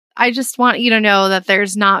I just want you to know that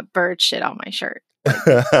there's not bird shit on my shirt.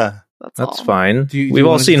 That's fine. We've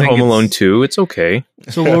all seen Home Alone 2. It's okay.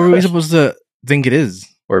 So what were we supposed to think it is?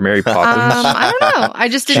 Or Mary Poppins? I don't know. I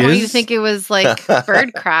just didn't want you to think it was like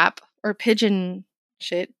bird crap or pigeon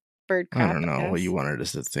shit. Bird crap. I don't know what you wanted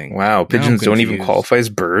us to think. Wow, pigeons don't even qualify as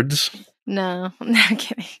birds? No, I'm not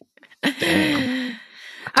kidding. Dang.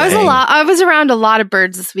 I was around a lot of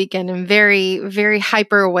birds this weekend and very, very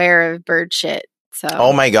hyper aware of bird shit. So,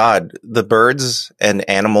 oh my God, the birds and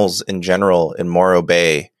animals in general in Morro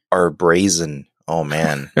Bay are brazen. Oh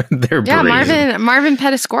man, they're brazen. Marvin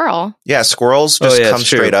pet a squirrel. Yeah, squirrels just come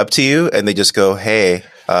straight up to you and they just go, "Hey,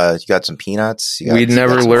 you got some peanuts?" We'd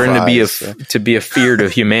never learn to be afeared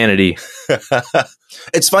of humanity.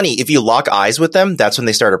 It's funny, if you lock eyes with them, that's when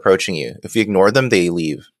they start approaching you. If you ignore them, they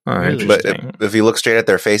leave. But if you look straight at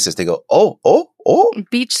their faces, they go, oh.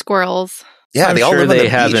 Beach squirrels. Yeah, I'm sure they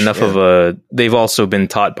have enough of a... They've also been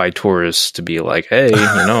taught by tourists to be like, hey,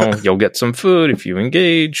 you'll get some food if you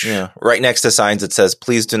engage. Yeah, right next to signs that says,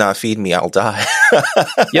 please do not feed me, I'll die.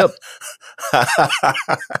 Yep.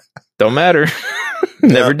 Don't matter.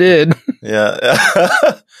 Never did. Yeah.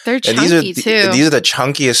 They're chunky, too. These are the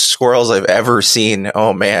chunkiest squirrels I've ever seen.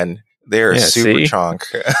 Oh, man. They're super chunk.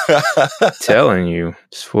 Telling you.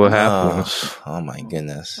 That's what happens. Oh, my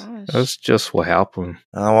goodness. Gosh. That's just what happened.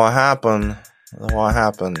 What happened? What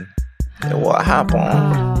happened? What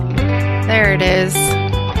happened? There it is.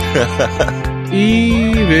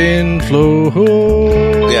 Even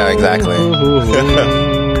flow. Yeah, exactly.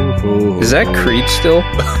 Is that Creed still?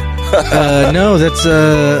 No, that's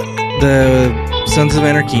the Sons of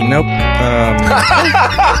Anarchy. Nope.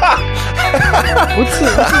 What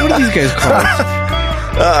are these guys called?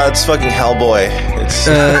 It's fucking Hellboy. It's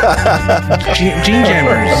Gene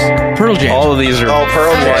Jammers. Pearl Jam. All of these are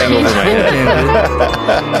Pearl Jam over my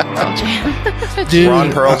head. Dude,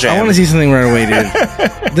 Ron Pearl Jam. I want to see something right away,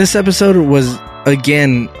 dude. This episode was,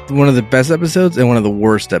 again, one of the best episodes and one of the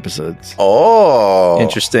worst episodes. Oh.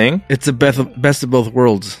 Interesting. It's the best of both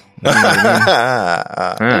worlds. It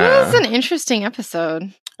was an interesting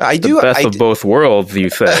episode. The best of both worlds, you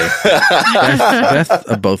say. Best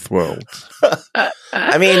of both worlds.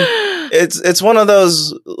 I mean, it's one of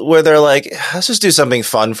those where they're like, let's just do something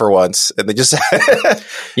fun for once. And they just...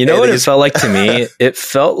 You know what it felt like to me? It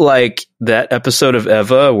felt like that episode of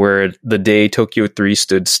Eva where the day Tokyo 3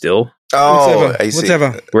 stood still. Oh, I see. What's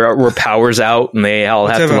Eva? Where power's out and they all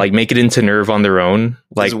have to like make it into Nerve on their own.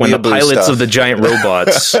 Like when the pilots of the giant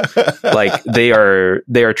robots, like they are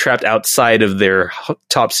trapped outside of their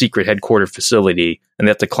top secret headquarter facility and they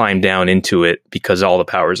have to climb down into it because all the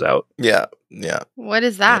power's out. Yeah. What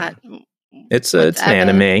is that? Yeah. It's an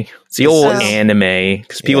anime. It's the old anime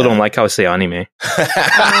because people don't like how I say anime.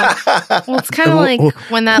 Well, it's kind of like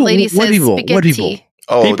when that lady says spaghetti. What evil?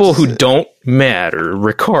 People who don't matter,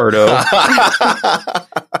 Ricardo.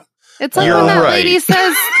 It's like when that lady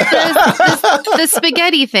says the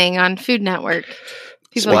spaghetti thing on Food Network.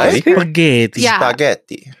 People Spaghetti. Yeah.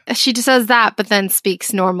 Spaghetti. She just says that, but then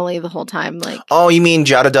speaks normally the whole time. Like, oh, you mean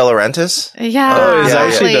Giada De Laurentiis? Yeah,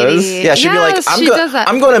 that she does. Yeah, she'd be like,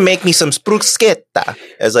 I'm going to make me some bruschetta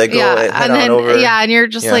as I go head on over. Yeah, and you're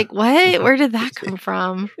just like, what? Where did that come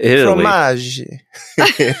from? Italy. Fromage.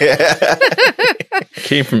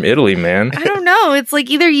 Came from Italy, man. I don't know. It's like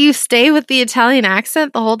either you stay with the Italian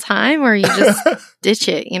accent the whole time or you just ditch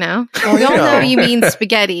it, We all know you mean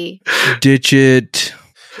spaghetti. Ditch it.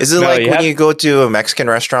 Is it like when you go to a Mexican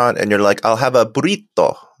restaurant and you're like, I'll have a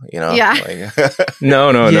burrito, Yeah. Like, no.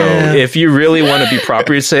 If you really want to be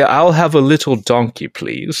proper, you say, I'll have a little donkey,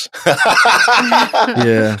 please.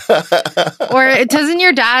 Yeah. Or doesn't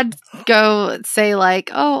your dad go say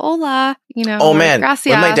like, oh, hola, Oh, man. Gracias.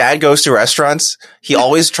 When my dad goes to restaurants, he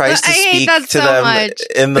always tries to speak to them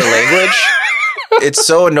in the language. It's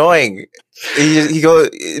so annoying. He go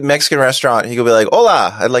Mexican restaurant. He go be like,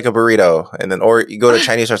 "Hola, I'd like a burrito," and then or you go to a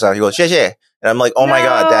Chinese restaurant. He goes, "Xie xie," and I'm like, "Oh my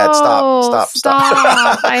god, Dad, stop!"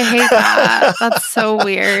 I hate that. That's so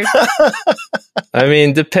weird. I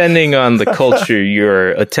mean, depending on the culture you're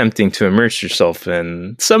attempting to immerse yourself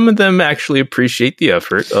in, some of them actually appreciate the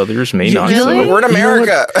effort. Others may not. Really? We're in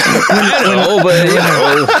America.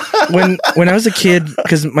 When I was a kid,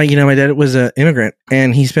 because my dad was an immigrant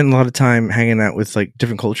and he spent a lot of time hanging out with like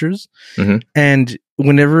different cultures. Mm-hmm. And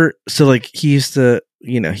he used to,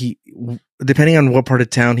 he, depending on what part of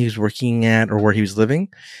town he was working at or where he was living,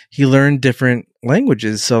 he learned different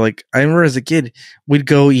languages. So like, I remember as a kid, we'd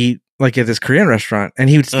go eat like at this Korean restaurant and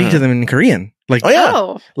he would speak to them in Korean. Like,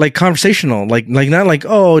 like conversational, like not like,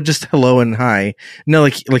 oh, just hello and hi. No,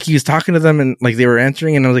 like he was talking to them and like they were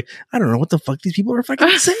answering, and I was like, I don't know what the fuck these people are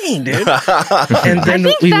fucking saying, dude. And then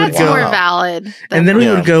we would go more valid. And then we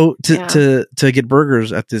would go to get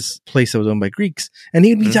burgers at this place that was owned by Greeks, and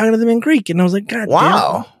he would be talking to them in Greek, and I was like, God, damn,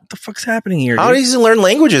 what the fuck's happening here? How does he learn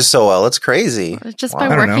languages so well? It's crazy. Just by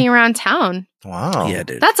working around town. Wow. Yeah,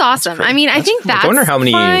 dude. That's awesome. I mean, I think that's I wonder how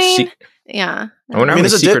many. Yeah. I wonder how many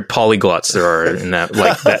secret polyglots there are in that,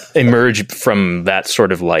 like that emerge from that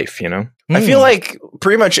sort of life. You know, I feel like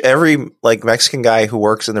pretty much every like Mexican guy who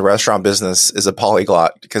works in the restaurant business is a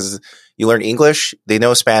polyglot because you learn English, they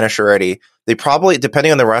know Spanish already. They probably,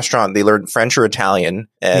 depending on the restaurant, they learn French or Italian,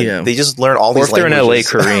 and they just learn all these languages. Or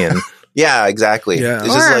if they're in LA, Korean. Yeah, exactly. Yeah.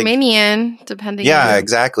 Or Armenian, depending. Yeah,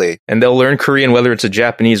 exactly. And they'll learn Korean whether it's a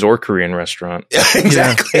Japanese or Korean restaurant.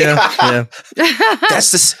 Exactly. Yeah.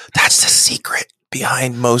 That's the secret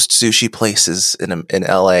behind most sushi places in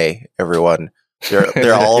LA. Everyone,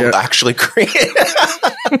 they're all actually Korean.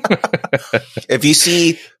 If you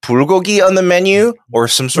see bulgogi on the menu or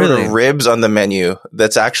some sort of ribs on the menu,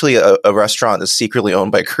 that's actually a restaurant that's secretly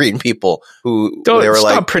owned by Korean people who they were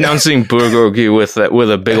stop pronouncing bulgogi with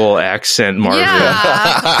a big old accent, Marvin.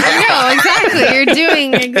 Yeah, no, exactly. You're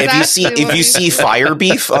doing exactly. If you see fire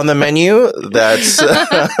beef on the menu, that's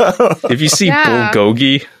if you see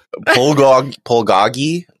bulgogi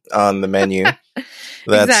on the menu.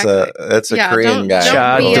 That's a Korean guy.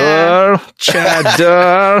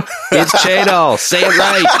 Chador. It's Chadol. Say it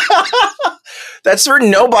right. That's for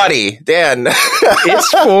nobody, Dan. It's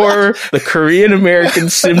for the Korean American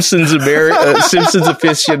Simpsons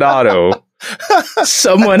aficionado.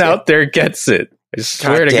 Someone out there gets it. I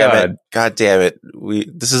swear to God. God damn it.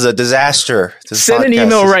 This is a disaster. Send an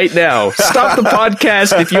email right now. Stop the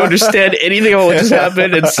podcast if you understand anything of what just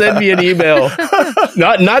happened and send me an email.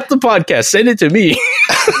 Not the podcast. Send it to me.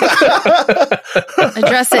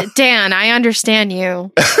 Address it. Dan, I understand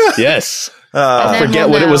you. Yes. I'll forget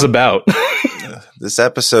what it was about. This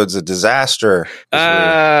episode's a disaster.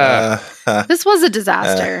 This was a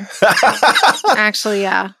disaster. Actually,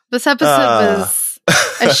 yeah. This episode was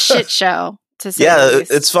a shit show.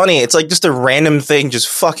 It's funny. It's like just a random thing just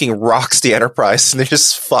fucking rocks the Enterprise and they're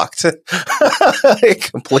just fucked.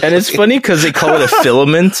 Completely. And it's funny because they call it a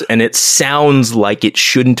filament and it sounds like it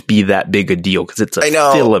shouldn't be that big a deal because it's a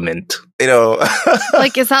filament. I know.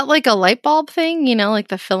 Like, is that like a light bulb thing? You know, like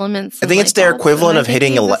the filaments? I think it's their equivalent of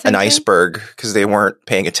hitting an iceberg because they weren't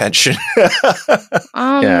paying attention.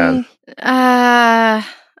 I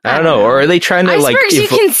don't know. Or are they trying to icebergs you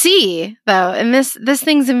can see though, and this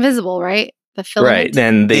thing's invisible, right? The filament. Right,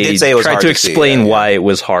 and they tried to explain why it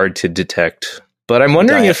was hard to detect. But I'm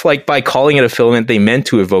wondering if, like, by calling it a filament, they meant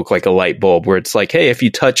to evoke like a light bulb, where it's like, hey, if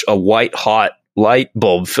you touch a white hot light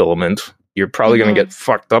bulb filament, you're probably going to get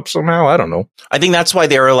fucked up somehow. I don't know. I think that's why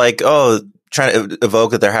they were like, trying to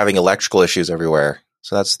evoke that they're having electrical issues everywhere.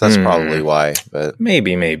 So that's probably why. But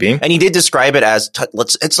maybe. And he did describe it as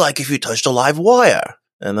it's like if you touched a live wire.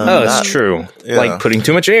 And that's true. Yeah. Like putting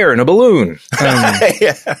too much air in a balloon.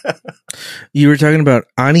 You were talking about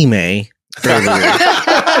anime earlier.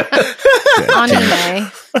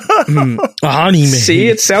 Anime. See,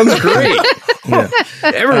 it sounds great.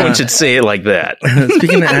 Everyone should say it like that.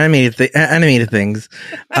 Speaking of animated things,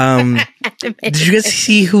 did you guys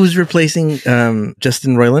see who's replacing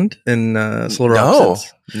Justin Roiland in Solar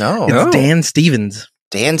Opposites? No. It's Dan Stevens.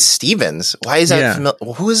 Dan Stevens. Why is that familiar?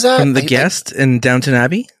 Who is that? From The Guest in Downton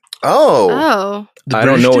Abbey. Oh. I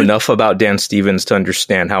don't know enough about Dan Stevens to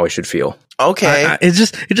understand how I should feel. Okay. It's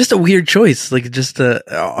just a weird choice. Like just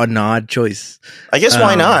an odd choice. I guess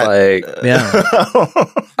why not?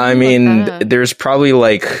 I mean, there's probably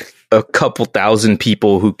like a couple thousand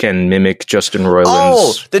people who can mimic Justin Roiland's.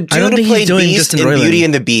 Oh, the dude who played Beast in Beauty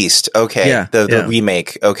and the Beast. Okay, the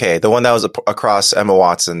remake. Okay, the one that was across Emma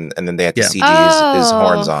Watson, and then they had to CG his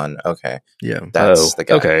horns on. Okay, that's the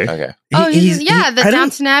guy. Okay. The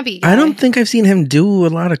Downton Abbey guy. I don't think I've seen him do a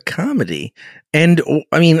lot of comedy. And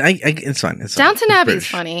I mean, it's fine. Downton Abbey is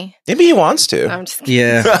funny. Maybe he wants to. I'm just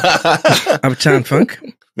kidding. Uptown Funk.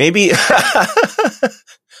 Maybe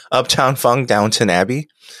Uptown Funk, Downton Abbey.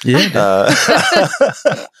 Yeah.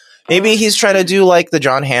 Maybe he's trying to do like the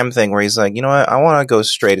John Hamm thing where he's like, you know what? I want to go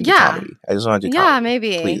straight into comedy. I just want to do comedy. Yeah,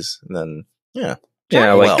 maybe. Please. And then,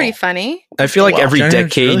 like pretty funny. I feel like every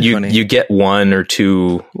decade you get one or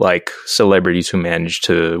two like celebrities who manage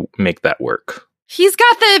to make that work. He's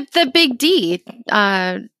got the big D,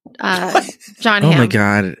 John Hamm. Oh my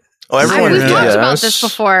God. everyone. We've talked about this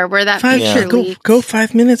before, where that picture leaked. Go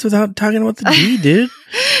 5 minutes without talking about the D, dude.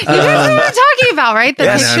 You know what I'm talking about, right? The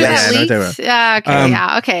picture that leaked.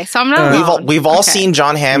 Yeah. Okay. So I'm not. We've all seen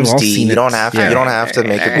John Hamm's D. You don't have to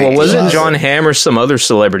make it. Well, was it John Hamm or some other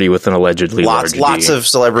celebrity with an allegedly large D? Lots of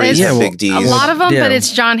celebrities with big Ds. A lot of them, but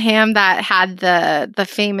it's John Hamm that had the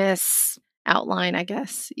famous outline, I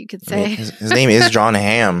guess you could say. His name is John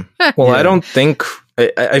Hamm. Well, I don't think.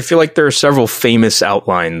 I feel like there are several famous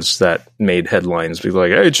outlines that made headlines. People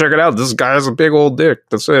like, hey, check it out. This guy has a big old dick.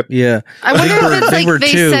 That's it. Yeah. I wonder if it's like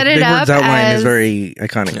they set it up Big Bird's outline is very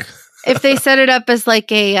iconic. If they set it up as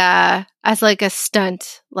like a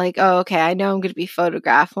stunt, like, oh, okay, I know I'm going to be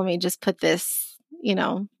photographed. Let me just put this,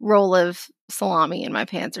 roll of salami in my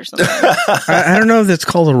pants or something. I don't know if it's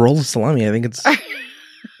called a roll of salami. I think it's. What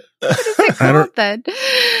is it called then?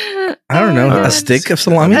 I don't know. A stick of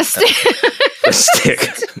salami? A stick.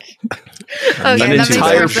 Okay, an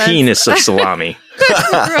entire penis of salami.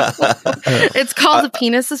 It's called a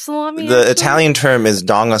penis of salami? The Italian term is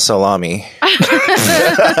donga salami.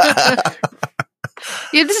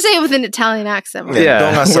 You have to say it with an Italian accent. Right? Yeah,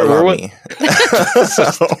 donga salami.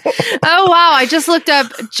 Oh, wow. I just looked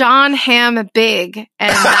up John Hamm big,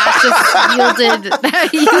 and that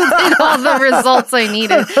yielded all the results I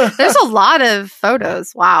needed. There's a lot of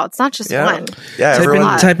photos. Wow. It's not just one. Yeah,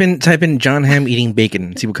 type in John Hamm eating bacon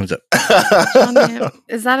and see what comes up. John Hamm.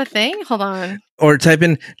 Is that a thing? Hold on. Or type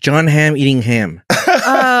in John Hamm eating ham.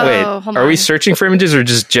 Wait, are we searching for images or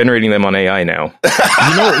just generating them on AI now?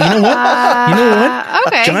 You know what?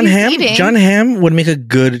 Okay. John Hamm would make a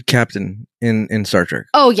good captain in Star Trek.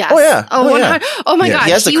 Oh yes. Oh yeah. Oh my god.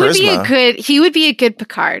 He has the charisma. He would be a good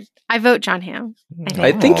Picard. I vote John Hamm.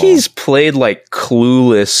 I think he's played like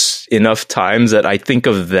Clueless enough times that I think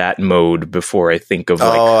of that mode before I think of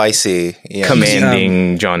I see. Yeah.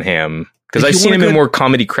 Commanding John Hamm. Because I've seen him in more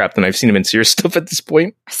comedy crap than I've seen him in serious stuff at this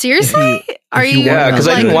point. Seriously? Are you? Yeah, because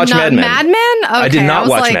I didn't watch Mad Men. Mad Men? Okay, I did not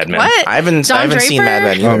watch Mad Men. What? I haven't seen Mad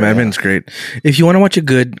Men either. Oh, Mad Men's great. If you want to watch a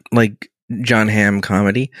good John Hamm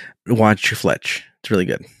comedy, watch Fletch. It's really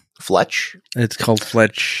good. Fletch? It's called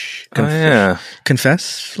Fletch.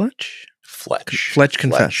 Confess, Fletch? Fletch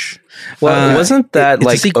Confess. Well, wasn't that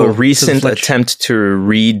a recent attempt to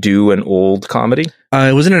redo an old comedy?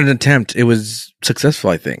 It wasn't an attempt. It was successful,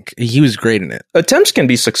 I think. He was great in it. Attempts can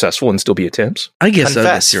be successful and still be attempts. I guess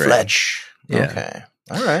Confess, so. Fletch. Yeah. Okay.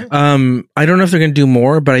 All right. I don't know if they're going to do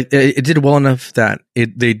more, but it did well enough that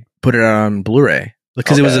they put it out on Blu-ray.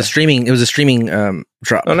 Because it was a streaming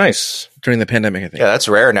drop. Oh, nice. During the pandemic, I think. Yeah, that's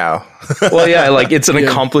rare now. Well, yeah, it's an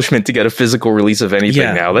accomplishment to get a physical release of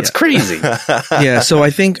anything now. That's crazy. Yeah, so I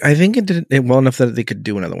think it did it well enough that they could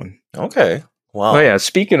do another one. Okay. Wow. Oh yeah,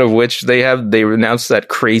 speaking of which, they announced that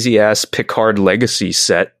crazy ass Picard Legacy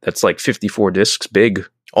set that's like 54 discs big.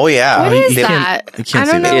 Oh yeah. What is that? I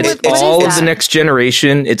don't know. It's all of the next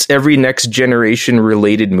generation. It's every next generation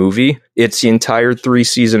related movie. It's the entire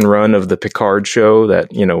 3-season run of the Picard show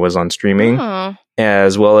that, was on streaming,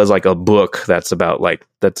 as well as a book that's about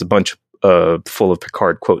that's a bunch full of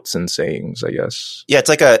Picard quotes and sayings, I guess. Yeah, it's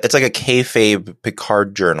like a kayfabe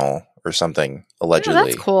Picard journal or something, allegedly. Oh,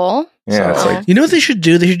 that's cool. Yeah, so. You know what they should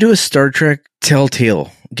do? They should do a Star Trek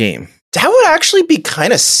Telltale game. That would actually be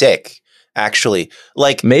kind of sick. Actually,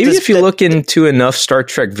 maybe if you look into enough Star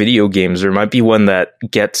Trek video games, there might be one that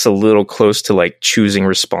gets a little close to choosing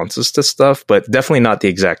responses to stuff, but definitely not the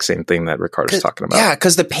exact same thing that Ricardo's talking about. Yeah,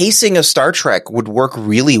 because the pacing of Star Trek would work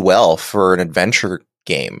really well for an adventure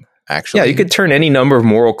game. Actually, yeah, you could turn any number of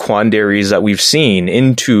moral quandaries that we've seen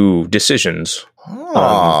into decisions.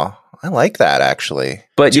 Oh, I like that actually.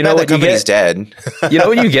 But you know what? The company's dead. You know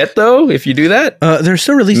what you get though if you do that? They're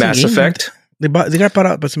still releasing Mass Effect. They got bought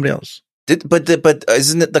out by somebody else. But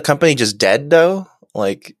isn't it the company just dead though?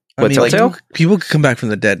 People could come back from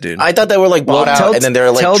the dead, dude. I thought they were bought out, and then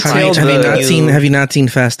they're trying to. Have you not seen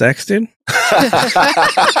Fast X, dude?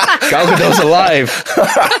 Gal Gadot's alive.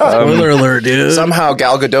 Spoiler alert, dude. Somehow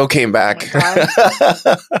Gal Gadot came back.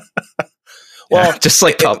 Well, just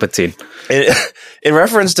like Palpatine. In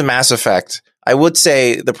reference to Mass Effect, I would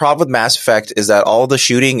say the problem with Mass Effect is that all the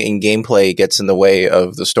shooting and gameplay gets in the way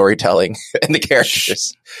of the storytelling and the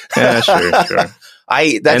characters. Yeah, sure.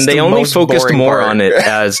 That's they only focused more part. on it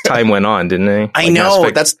as time went on, didn't they? I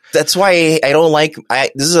know. That's why I don't like.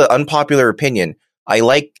 This is an unpopular opinion. I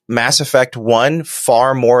like Mass Effect 1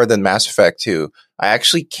 far more than Mass Effect 2. I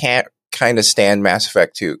actually can't kind of stand Mass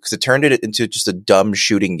Effect 2 because it turned it into just a dumb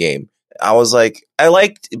shooting game I was like, I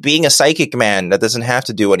liked being a psychic man that doesn't have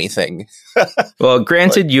to do anything. Well,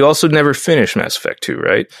 granted, you also never finished Mass Effect 2,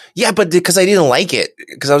 right? Yeah, but because I didn't like it.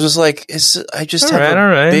 Because I was just like, I just have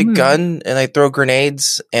a big gun and I throw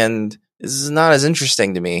grenades and this is not as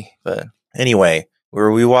interesting to me. But anyway,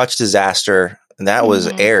 we watched Disaster and that was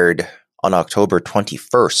aired on October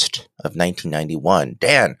 21st of 1991.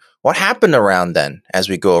 Dan, what happened around then as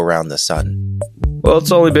we go around the sun? Well,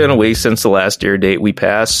 it's only been a week since the last air date we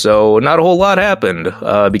passed, so not a whole lot happened.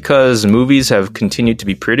 Because movies have continued to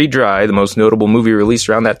be pretty dry, the most notable movie released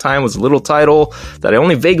around that time was a little title that I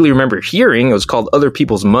only vaguely remember hearing. It was called Other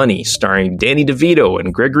People's Money, starring Danny DeVito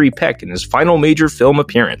and Gregory Peck in his final major film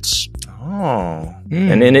appearance. Oh.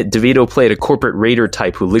 And in it, DeVito played a corporate raider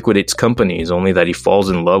type who liquidates companies, only that he falls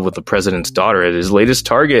in love with the president's daughter at his latest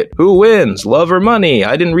target. Who wins? Love or money?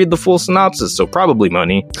 I didn't read the full synopsis, so probably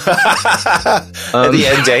money. At the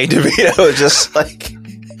end, Danny DeVito is just like,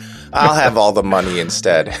 I'll have all the money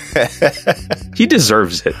instead. He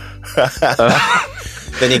deserves it.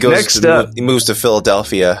 Then he goes. He moves to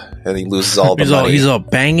Philadelphia, and he loses all the money. He's all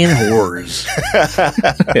banging whores.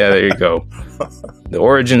 Yeah, there you go. The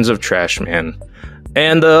origins of Trash Man.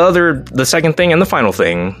 And the second thing and the final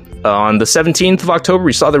thing. On the 17th of October,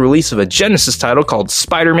 we saw the release of a Genesis title called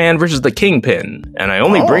Spider-Man vs. the Kingpin. And I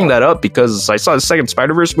only bring that up because I saw the second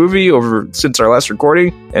Spider-Verse movie since our last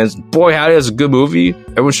recording. And boy, howdy, it's a good movie.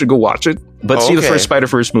 Everyone should go watch it. But see the first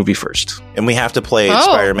Spider-Verse movie first. And we have to play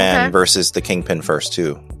Spider-Man versus the Kingpin first,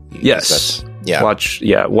 too. Yes. Yeah.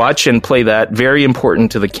 Watch and play that. Very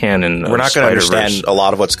important to the canon. We're not going to understand a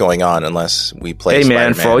lot of what's going on unless we play Spider-Man. Hey,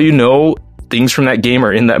 man, for all you know, things from that game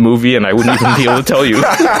are in that movie, and I wouldn't even be able to tell you.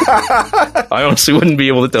 I honestly wouldn't be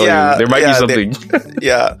able to tell you. There might be something.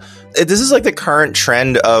 This is like the current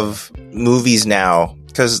trend of movies now,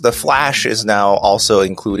 because The Flash is now also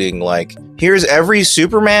including, like, here's every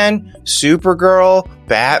Superman, Supergirl,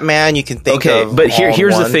 Batman you can think of. Okay, but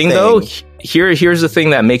here's the thing, though. Here's the thing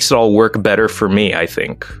that makes it all work better for me, I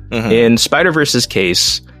think. In Spider-Verse's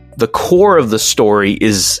case, the core of the story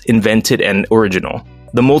is invented and original.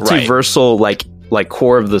 The multiversal, like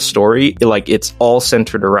core of the story, like, it's all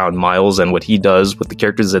centered around Miles and what he does with the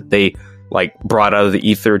characters that they, like, brought out of the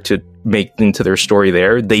ether to make into their story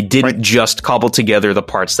there. They didn't just cobble together the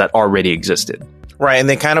parts that already existed. Right, and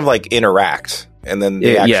they kind of, like, interact. And then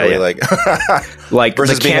they actually, like... like,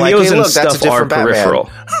 the cameos and stuff are peripheral.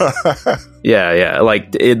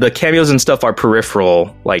 Like, the cameos and stuff are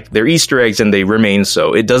peripheral. Like, they're Easter eggs and they remain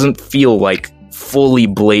so. It doesn't feel like fully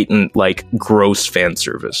blatant, like, gross fan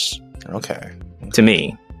service. Okay. To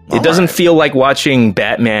me. It doesn't feel like watching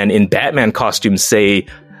Batman in Batman costumes say,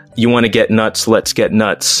 you want to get nuts, let's get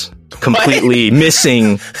nuts. Completely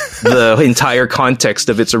missing the entire context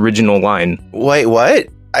of its original line. Wait, what?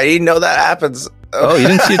 I didn't know that happens. Oh, you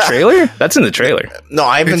didn't see a trailer? That's in the trailer. No,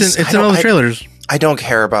 it's in all the trailers. I don't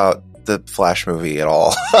care about the Flash movie at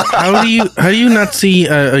all. How do you not see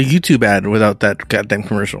a YouTube ad without that goddamn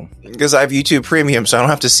commercial? Because I have YouTube Premium, so I don't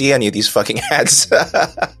have to see any of these fucking ads.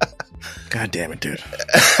 God damn it, dude.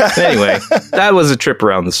 Anyway, that was a trip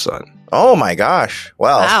around the sun. Oh my gosh.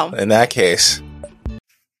 Well, in that case,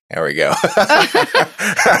 there we go.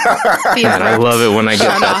 Man, I love it when I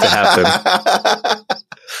get that to happen.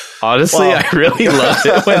 Honestly, I really love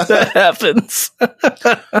it when that happens.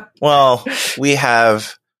 Well, we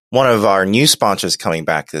have one of our new sponsors coming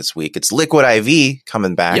back this week. It's Liquid IV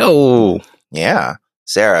coming back. Yo. Yeah.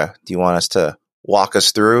 Sarah, do you want us to walk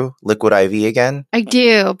us through Liquid IV again? I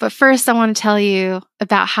do. But first, I want to tell you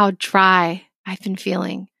about how dry I've been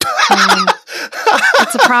feeling.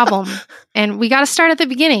 It's a problem. And we got to start at the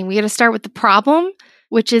beginning. We got to start with the problem,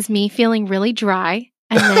 which is me feeling really dry.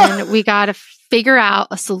 And then we got to figure out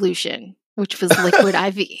a solution, which was Liquid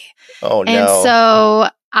IV. Oh, no. And so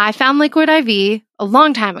I found Liquid IV a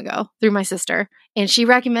long time ago through my sister, and she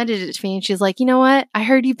recommended it to me. And she's like, you know what? I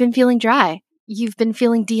heard you've been feeling dry. You've been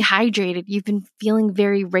feeling dehydrated. You've been feeling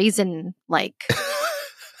very raisin-like.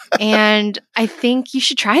 And I think you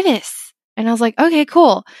should try this. And I was like, okay,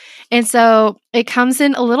 cool. And so it comes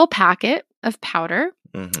in a little packet of powder.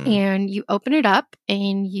 Mm-hmm. And you open it up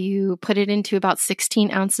and you put it into about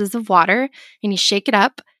 16 ounces of water and you shake it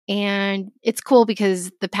up. And it's cool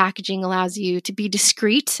because the packaging allows you to be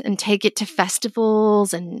discreet and take it to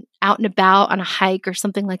festivals and out and about on a hike or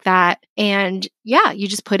something like that. And yeah, you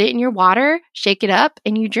just put it in your water, shake it up,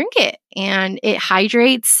 and you drink it. And it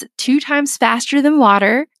hydrates 2 times faster than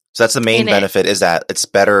water. So that's the main benefit, is that it's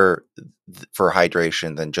better for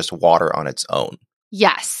hydration than just water on its own.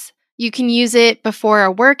 Yes. You can use it before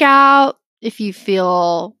a workout if you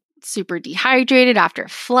feel super dehydrated after a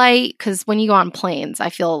flight. Because when you go on planes, I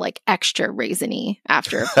feel like extra raisiny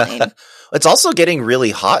after a plane. It's also getting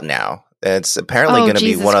really hot now. It's apparently going to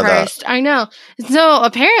be one Christ. of the... I know. So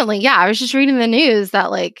apparently, yeah, I was just reading the news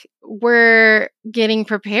that like we're getting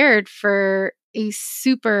prepared for a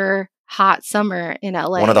super hot summer in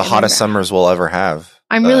LA. One of the hottest summers we'll ever have.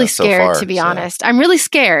 I'm really scared, to be honest. I'm really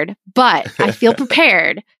scared, but I feel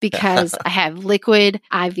prepared because I have Liquid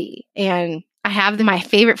IV and I have my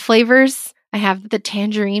favorite flavors. I have the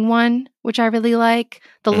tangerine one, which I really like.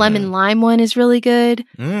 The lemon lime one is really good.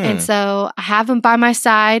 And so I have them by my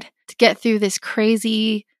side to get through this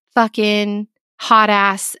crazy fucking hot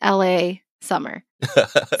ass LA summer.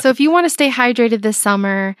 So if you want to stay hydrated this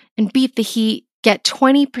summer and beat the heat, get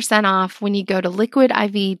 20% off when you go to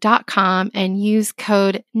liquidiv.com and use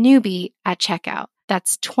code newbie at checkout.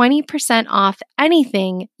 That's 20% off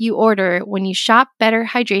anything you order when you shop Better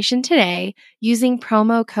Hydration today using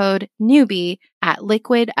promo code newbie at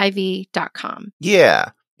liquidiv.com.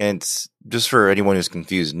 Yeah. And just for anyone who's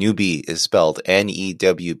confused, newbie is spelled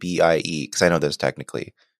NEWBIE, because I know there's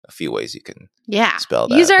technically a few ways you can spell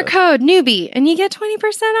that. Use our code newbie and you get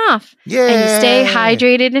 20% off. Yeah. And you stay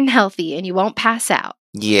hydrated and healthy and you won't pass out.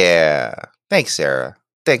 Yeah. Thanks, Sarah.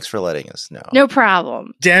 Thanks for letting us know. No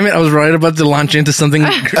problem. Damn it, I was right about to launch into something. You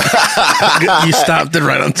stopped it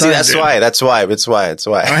right on time. See, that's why.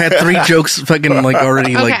 I had 3 jokes fucking like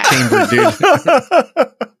already like chambered, dude.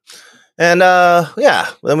 And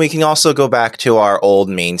then we can also go back to our old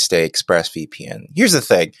mainstay, ExpressVPN. Here's the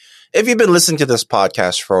thing. If you've been listening to this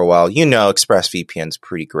podcast for a while, you know ExpressVPN is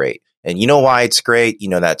pretty great. And you know why it's great? You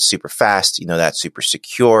know that's super fast. You know that's super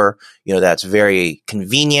secure. You know that's very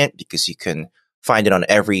convenient because you can find it on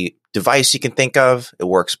every device you can think of. It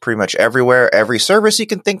works pretty much everywhere, every service you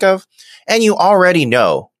can think of. And you already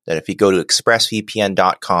know that if you go to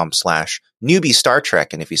expressvpn.com/newbie Star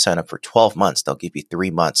Trek, and if you sign up for 12 months, they'll give you 3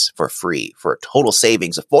 months for free for a total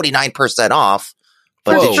savings of 49% off.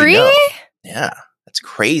 But for free? Yeah, that's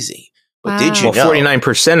crazy. But did you know?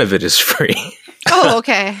 49% of it is free. Oh,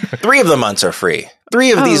 okay. 3 of the months are free.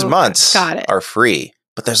 3 of these months are free.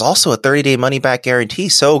 But there's also a 30-day money-back guarantee,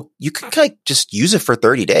 so you can like just use it for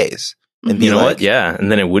 30 days. And be what? Yeah,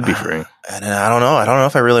 and then it would be free. And I don't know. I don't know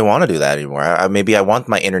if I really want to do that anymore. Maybe I want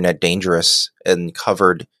my internet dangerous and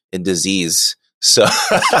covered in disease. So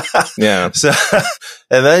yeah. So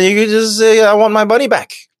and then you can just say, I want my money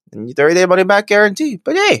back. And 30-day money-back guarantee.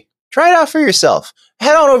 But hey, try it out for yourself.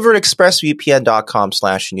 Head on over to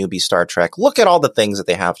expressvpn.com/newbie Star Trek. Look at all the things that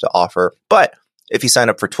they have to offer. But if you sign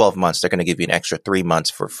up for 12 months, they're going to give you an extra 3 months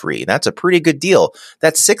for free. That's a pretty good deal.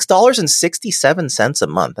 That's $6.67 a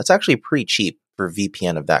month. That's actually pretty cheap for a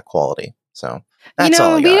VPN of that quality. So that's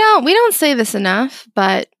all I got. We don't say this enough,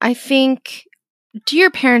 but I think do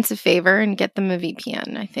your parents a favor and get them a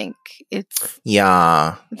VPN. I think it's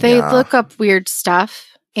they look up weird stuff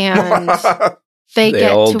and they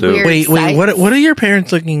get to weird Wait, what are your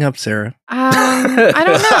parents looking up, Sarah? I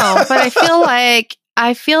don't know, but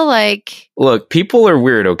I feel like look, people are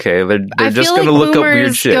weird, okay? They're just going to look up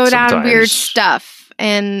weird shit go sometimes. down weird stuff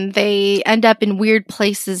and they end up in weird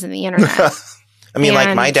places in the internet. I mean,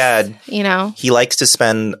 like my dad, he likes to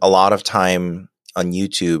spend a lot of time on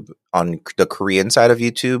YouTube, on the Korean side of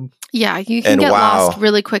YouTube. Yeah, you can get lost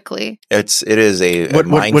really quickly. It is a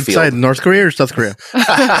minefield. What side, North Korea or South Korea?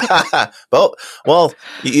 well,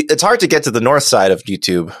 it's hard to get to the north side of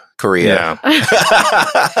YouTube, Korea.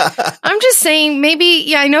 Yeah. I'm just saying,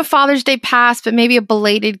 maybe, I know Father's Day passed, but maybe a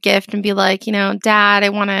belated gift and be like, Dad, I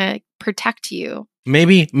want to protect you.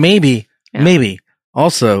 Maybe.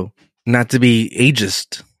 Also, not to be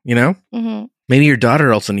ageist, Mm-hmm. Maybe your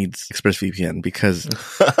daughter also needs ExpressVPN because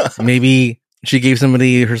maybe she gave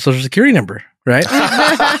somebody her social security number, right?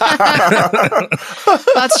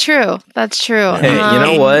 That's true. Hey, you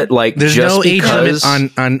know what? Like, there's no age limit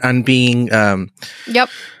on being taken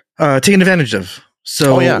advantage of.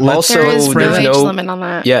 So also there is no age limit on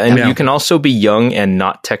that. Yeah, and you can also be young and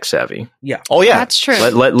not tech savvy. Yeah. Oh yeah, that's true.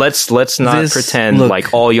 Let's not pretend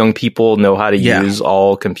like all young people know how to use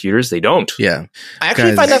all computers. They don't. Yeah. I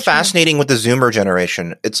actually find that fascinating with the Zoomer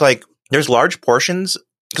generation. It's like there's large portions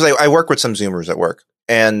because I work with some Zoomers at work,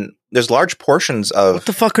 and there's large portions of what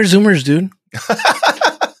the fuck are Zoomers, dude?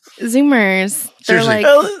 Zoomers. They're like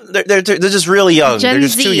they're just really young. Gen they're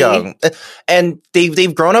just Z. too young, and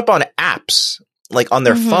they've grown up on apps. Like on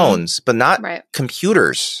their phones, but not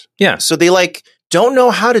computers. Yeah. So they like don't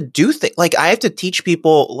know how to do things. Like I have to teach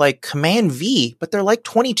people like Command V, but they're like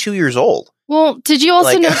 22 years old. Well, did you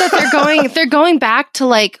also know that they're going back to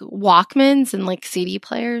like Walkmans and like CD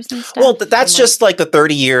players and stuff? Well, that's just like the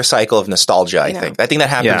 30-year cycle of nostalgia, I think. I think that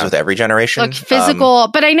happens with every generation. Like physical,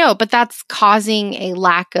 but that's causing a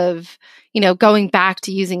lack of, going back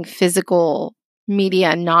to using physical media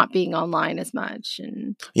and not being online as much.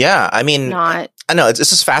 And I mean, I know it's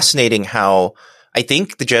just fascinating how I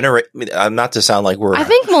think not to sound like I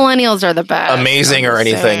think millennials are the best. Amazing or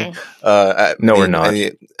anything. No, we're not.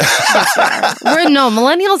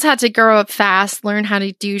 Millennials had to grow up fast, learn how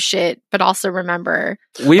to do shit, but also remember.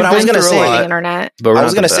 I was going to say the internet. But I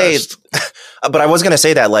was going to say, but I was going to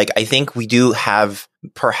say that like I think we do have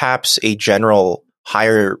perhaps a general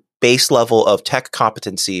higher base level of tech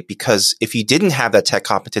competency, because if you didn't have that tech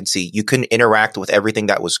competency, you couldn't interact with everything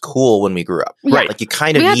that was cool when we grew up. Yeah. Right. Like you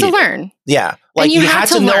kind of had to learn. Yeah. Like you had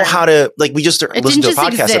to know how to, like we just listened to a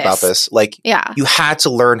podcast about this. Like you had to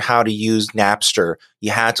learn how to use Napster.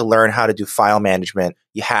 You had to learn how to do file management.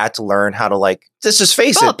 You had to learn how to let's just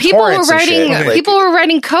face it. People were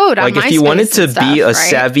writing code on MySpace. Like if you wanted to be a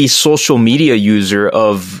savvy social media user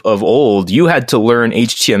of old, you had to learn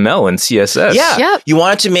HTML and CSS. Yeah. Yep. You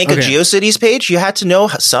wanted to make a GeoCities page, you had to know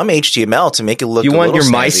some HTML to make it look. You want your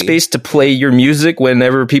snazzy. MySpace to play your music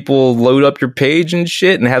whenever people load up your page and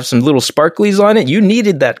shit, and have some little sparklies on it. You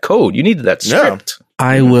needed that code. You needed that script. Yeah.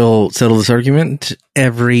 I will settle this argument.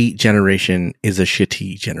 Every generation is a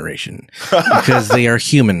shitty generation because they are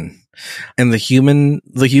human. And the human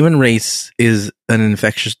race is an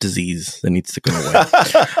infectious disease that needs to go away.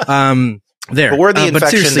 But we're the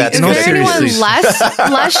infection that's is there anyone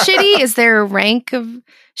less shitty? Is there a rank of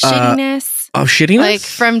shittiness? Of shittiness? Like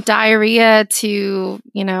from diarrhea to,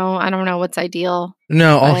 I don't know what's ideal.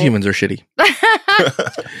 No, all humans are shitty.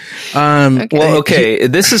 Well, okay.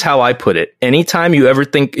 This is how I put it. Every time you ever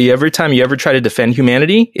try to defend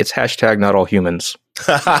humanity, it's hashtag not all humans.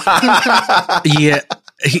 Yeah.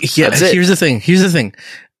 Here's the thing.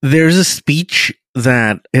 There's a speech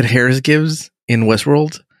that Ed Harris gives in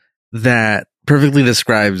Westworld that perfectly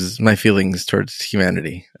describes my feelings towards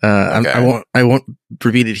humanity. I won't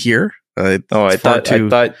repeat it here. I thought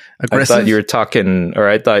you were talking, or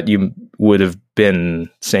I thought you would have been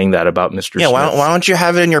saying that about Mr. Smith. Why don't you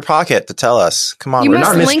have it in your pocket to tell us? Come on, we're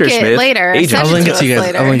not Mr. Smith. Later. I'll link it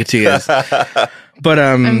to you guys. But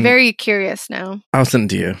I'm very curious now. I'll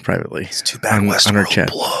send it to you privately. It's too bad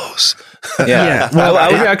Westworld blows. Yeah. Well,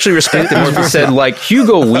 I would actually respect it more if you said, like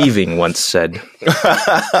Hugo Weaving once said,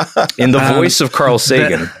 in the voice of Carl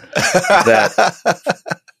Sagan, that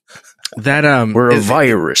we're a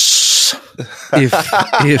virus.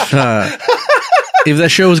 If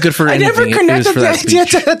that show was good for anything, I never connected the idea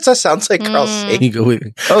that sounds like Carl Sagan. Hugo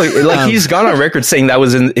Weaving. Oh, he's gone on record saying that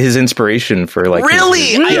was his inspiration for really.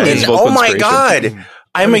 His oh my god.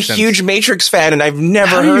 I'm a huge Matrix fan, and I've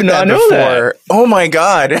never heard that before. That? Oh my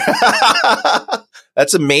god.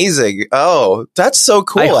 That's amazing. Oh, that's so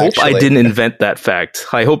cool. I hope I didn't invent that fact.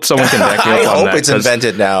 I hope someone can back me up on that. I hope it's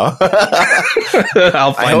invented now.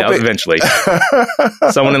 I'll find out eventually.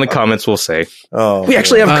 Someone in the comments will say, we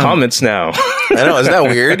actually have comments now. I know. Isn't that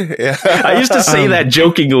weird? Yeah. I used to say that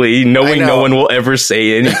jokingly, knowing no one will ever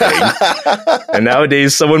say anything. And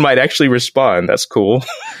nowadays, someone might actually respond. That's cool.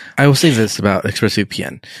 I will say this about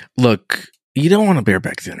ExpressVPN. Look, you don't want to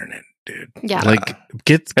bareback the internet. Dude. Yeah. Like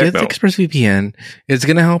get ExpressVPN. It's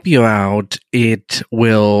going to help you out. It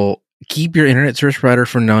will keep your internet service provider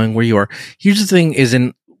from knowing where you are. Here's the thing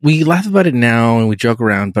we laugh about it now and we joke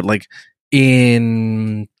around, but like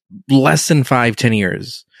in less than 5-10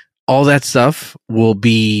 years, all that stuff will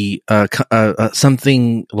be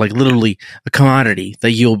something like literally a commodity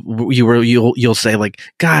that you'll say like,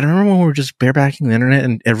 God, I remember when we were just barebacking the internet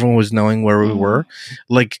and everyone was knowing where we were.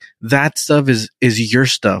 Like that stuff is your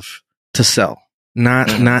stuff to sell, not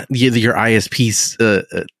your ISPs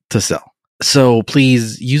to sell. So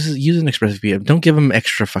please use an ExpressVPN. Don't give them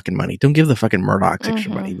extra fucking money. Don't give the fucking Murdochs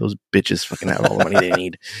extra money. Those bitches fucking have all the money they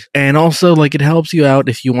need. And also, like, it helps you out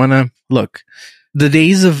if you want to look. The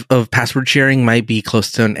days of password sharing might be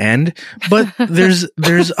close to an end, but there's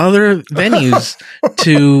other venues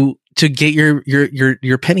to get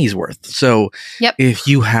your pennies worth. So if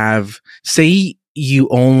you say you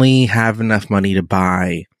only have enough money to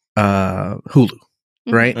buy Hulu,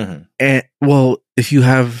 right? Mm-hmm. And if you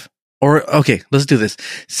have, let's do this.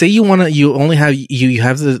 Say you have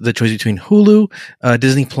the choice between Hulu,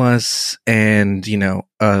 Disney Plus, and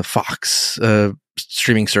Fox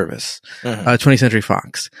streaming service, 20th Century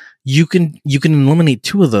Fox. You can eliminate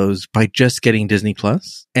two of those by just getting Disney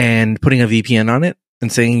Plus and putting a VPN on it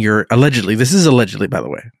and saying this is allegedly, by the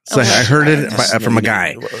way. So I heard it from a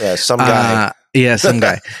guy. Some guy. Some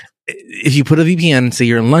guy. if you put a VPN, say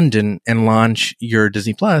you're in London, and launch your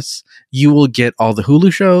Disney Plus, you will get all the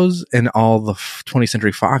Hulu shows and all the 20th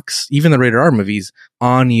Century Fox, even the Rated R movies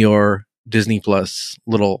on your Disney Plus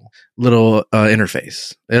little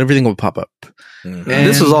interface. Everything will pop up. Mm-hmm. And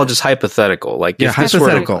this is all just hypothetical. Like, yeah,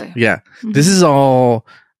 hypothetical. Yeah. Mm-hmm. This is all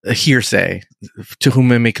a hearsay to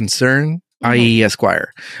whom it may concern. I.e.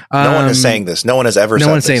 Esquire. No one is saying this. No one has ever said this.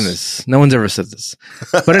 No one's saying this. No one's ever said this.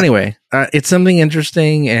 But anyway, it's something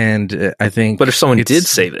interesting, and I think... But if someone did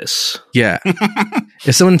say this... Yeah.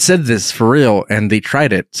 If someone said this for real, and they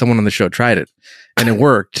tried it, someone on the show tried it, and it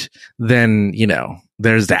worked, then,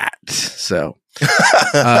 there's that. So...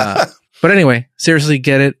 but anyway, seriously,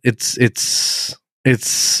 get it. It's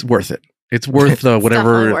worth it. It's worth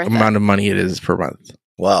whatever amount of money it is per month.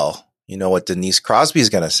 Well... You know what Denise Crosby's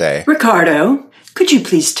going to say. Ricardo, could you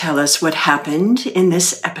please tell us what happened in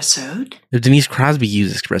this episode? If Denise Crosby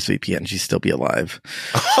used ExpressVPN, she'd still be alive.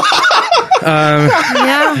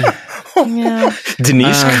 Yeah.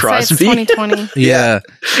 Denise Crosby? 2020. Yeah.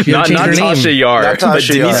 Not Natasha Yar, but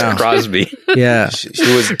Denise Crosby. Yeah.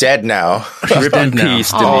 She was dead now. Rip in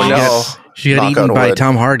peace, Denise. Oh, no. She got eaten by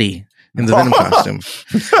Tom Hardy in the Venom costume.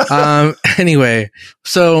 Anyway,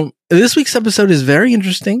 so this week's episode is very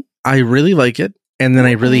interesting. I really like it, and then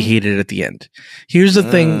I really hate it at the end. Here's the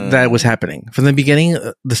thing that was happening from the beginning,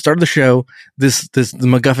 the start of the show. The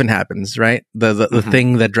MacGuffin happens, right? The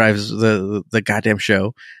thing that drives the goddamn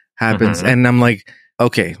show happens, and I'm like,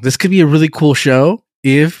 okay, this could be a really cool show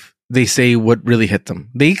if they say what really hit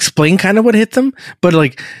them. They explain kind of what hit them, but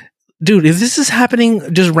like, dude, if this is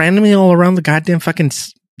happening just randomly all around the goddamn fucking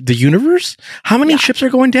the universe, how many ships are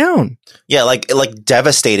going down? Yeah, like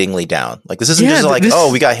devastatingly down. Like this isn't just like,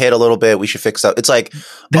 we got hit a little bit, we should fix up. It's like,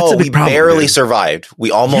 we barely survived. We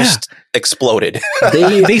almost exploded.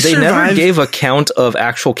 They never gave a count of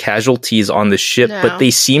actual casualties on the ship, but they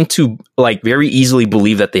seem to like very easily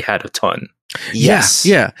believe that they had a ton. Yes.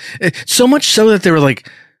 Yeah. So much so that they were like,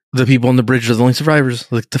 the people on the bridge are the only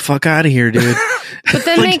survivors. Like, the fuck out of here, dude. But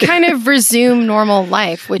then they kind of resume normal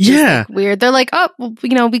life, which is like weird. They're like,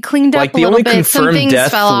 we cleaned up a little bit. The only confirmed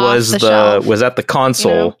death was at the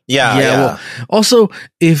console. Yeah. Well, also,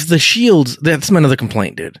 if the shields, that's my other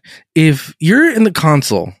complaint, dude. If you're in the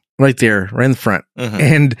console right there, right in the front,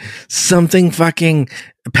 and something fucking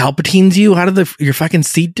Palpatines you out of your fucking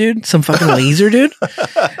seat, dude, some fucking laser, dude,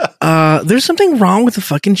 there's something wrong with the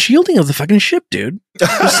fucking shielding of the fucking ship, dude.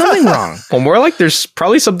 There's something wrong. Well, more like there's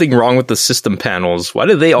probably something wrong with the system panels. Why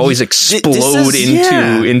do they always explode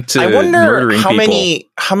into I wonder murdering people?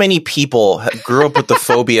 How many people grew up with the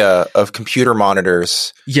phobia of computer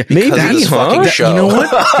monitors? Yeah, maybe this fucking show. You know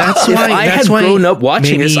what? That's why I had grown up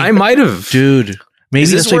watching this. I might have, dude. Maybe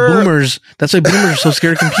that's why boomers are so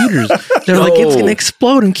scared of computers. They're like, it's going to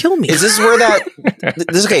explode and kill me. Is this where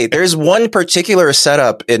okay, there's one particular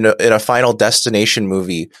setup in a Final Destination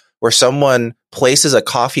movie where someone places a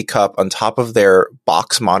coffee cup on top of their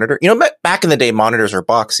box monitor. Back in the day, monitors were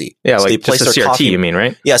boxy. Yeah, so like they just a CRT, you mean,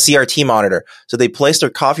 right? Yeah, CRT monitor. So they placed their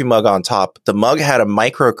coffee mug on top. The mug had a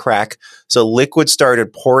micro crack, so liquid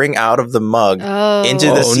started pouring out of the mug into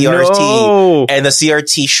the CRT, and the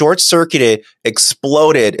CRT short-circuited,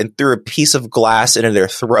 exploded, and threw a piece of glass into their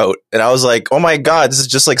throat. And I was like, oh my God, this is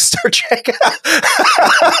just like Star Trek.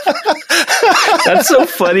 That's so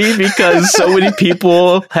funny because so many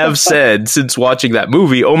people have said since watching that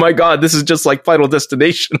movie, oh my God, this is just like Final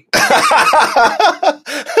Destination.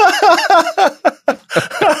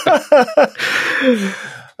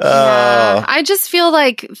 I just feel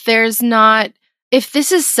like there's not, if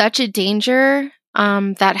this is such a danger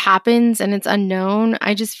that happens and it's unknown,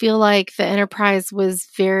 I just feel like the Enterprise was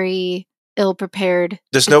very ill prepared.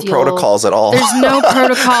 There's no protocols at all. There's no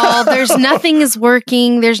protocol. There's nothing is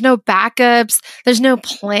working. There's no backups. There's no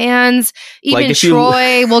plans. Even like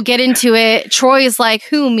Troy, we'll get into it. Troy is like,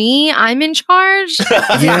 who, me? I'm in charge?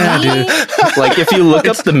 Yeah, dude. Like if you look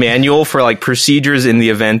up the manual for like procedures in the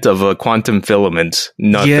event of a quantum filament,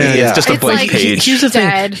 nothing. It's just a blank page. Here's the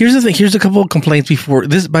thing. Here's a couple of complaints before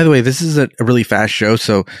this. By the way, this is a really fast show,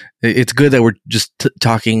 so it's good that we're just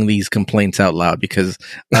talking these complaints out loud because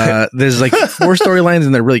there's like 4 storylines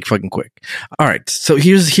and they're really fucking quick. All right, so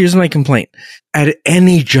here's my complaint. At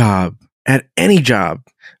any job,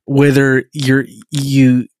 whether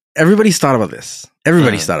everybody's thought about this.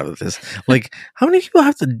 Everybody's thought about this. Like, how many people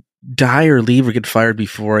have to die or leave or get fired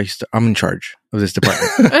before I'm in charge of this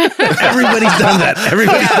department? Everybody's done that.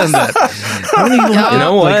 Done that. How many people you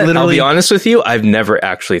know what? Like, I'll be honest with you. I've never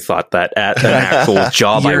actually thought that at an actual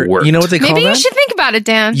job I worked. You know what they call that? Maybe you should think about it,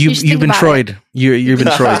 Dan. You've been Troyed. You've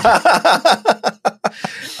been Troyed.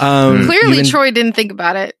 Clearly, Troy didn't think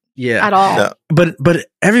about it. at all. No. But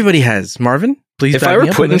everybody has. Marvin, please. If I were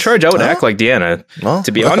put in charge, I would act like Deanna. Well.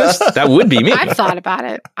 To be honest, that would be me. I've thought about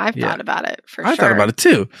it. I've thought about it for sure. I thought about it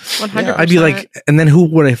too. 100%. I'd be like, and then who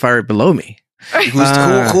would I fire below me?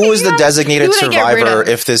 Who is the designated survivor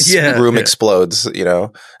if this room explodes? You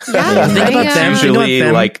know, think about them. Usually,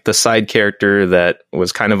 like the side character that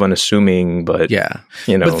was kind of unassuming, but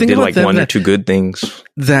you know, did like one or two good things.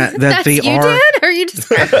 That they you are. Did, or you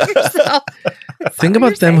described yourself? Think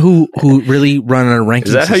about them who really run a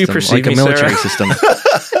ranking system, how you perceive like a military system,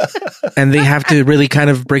 and they have to really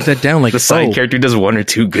kind of break that down. Like the side character does one or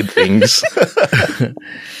two good things.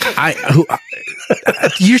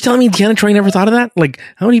 You're telling me Deanna Troy never thought of that? Like,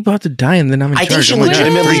 how many people have to die and then I'm in charge? I think she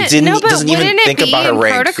legitimately doesn't even think about a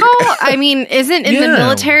rank. Protocol? I mean, isn't in the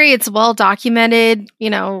military? It's well documented. You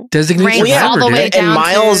know, designated all the way down. And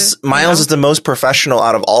Miles is the most professional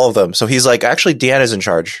out of all of them. So he's like, actually, Deanna's in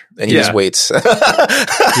charge, and he just waits.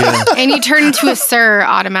 And you turn into a sir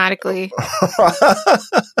automatically.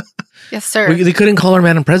 Yes, sir. They couldn't call her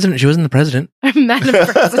Madam President. She wasn't the president. Madam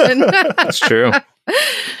President. That's true.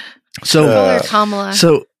 So, Kamala.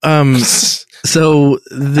 So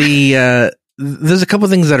the there's a couple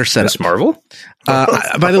things that are set up. Marvel.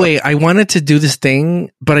 By the way, I wanted to do this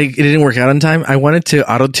thing, but it didn't work out in time. I wanted to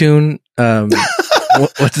auto tune.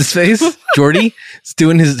 What's his face? Jordy is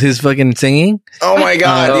doing his fucking singing. Oh my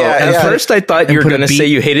god! At first, I thought you were going to say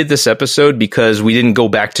you hated this episode because we didn't go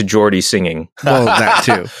back to Jordy singing. Well, that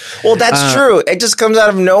too. Well, that's true. It just comes out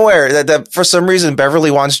of nowhere that for some reason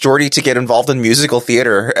Beverly wants Jordy to get involved in musical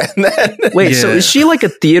theater. And then wait, so is she like a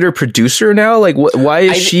theater producer now? Like, why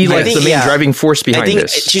is she the main driving force behind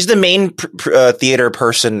this? She's the main theater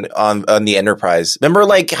person on the Enterprise. Remember,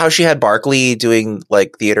 like how she had Barkley doing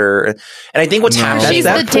like theater, and I think what's happening. She's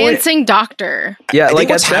the dancing doctor. Yeah, I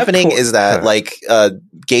think what's happening is that like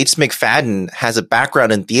Gates McFadden has a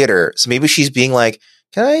background in theater, so maybe she's being like,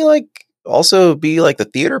 "Can I like also be like the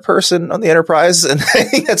theater person on the Enterprise?" And I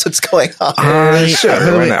think that's what's going on.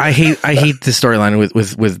 I hate this storyline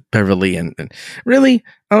with Beverly, and really,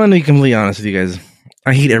 I'm gonna be completely honest with you guys.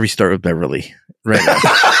 I hate every story with Beverly right now.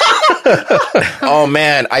 Oh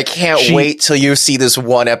man, I can't wait till you see this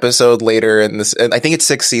one episode later in this. And I think it's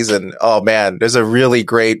 6th season. Oh man, there's a really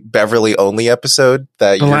great Beverly only episode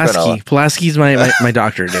that Pulaski's my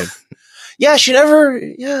doctor, dude. Yeah, she never.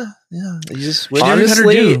 Yeah.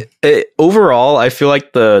 Honestly, overall, I feel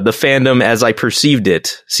like the fandom, as I perceived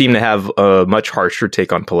it, seemed to have a much harsher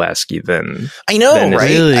take on Pulaski than I know, right?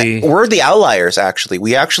 Really? We're the outliers. Actually,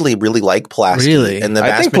 we actually really like Pulaski. Really, and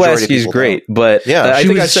I think Pulaski's great, but I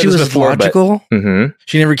think she was before, logical. But,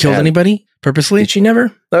 she never killed anybody purposely. Did she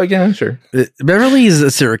never? Oh yeah, sure. Beverly is a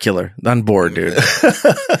serial killer on board, dude.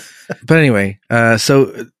 But anyway,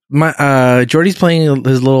 so. Jordy's playing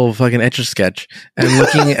his little fucking Etch-a-Sketch and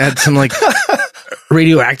looking at some like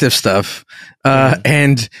radioactive stuff.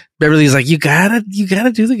 And Beverly's like, you gotta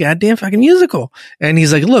do the goddamn fucking musical. And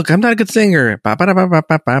he's like, look, I'm not a good singer. And I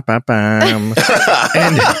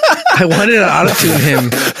wanted to auto-tune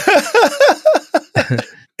him.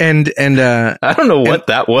 And I don't know what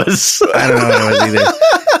that was. I don't know what it was either.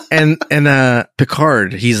 And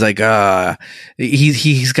Picard, he's like,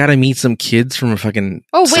 he's got to meet some kids from a fucking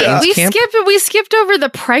camp. We skipped over the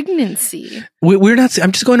pregnancy. We're not.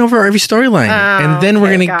 I'm just going over every storyline, and then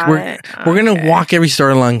we're gonna walk every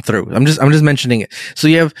storyline through. I'm just mentioning it. So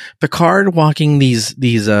you have Picard walking these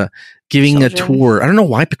giving children a tour. I don't know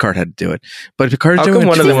why Picard had to do it, but Picard's doing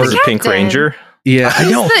one of them was a Pink Ranger. Yeah, I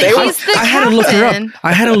know. I had to look her up.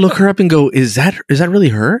 I had to look her up and go, is that really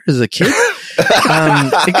her? Is it a kid?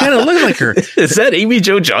 It kind of looked like her. Is that Amy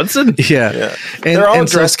Jo Johnson? Yeah. And they're all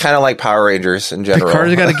dressed kind of like Power Rangers in general.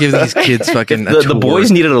 Picard's got to give these kids fucking the boys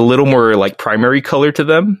needed a little more like primary color to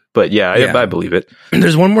them, but I believe it.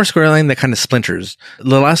 There's one more storyline that kind of splinters.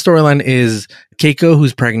 The last storyline is Keiko,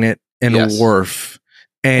 who's pregnant, and Worf.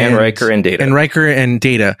 And Riker and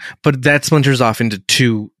Data. But that splinters off into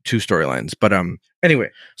two storylines. But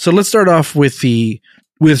anyway, so let's start off with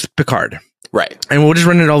Picard. Right. And we'll just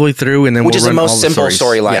run it all the way through, and then which is the most simple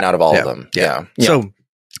storyline out of all of them. Yeah. So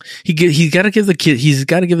he's got to give the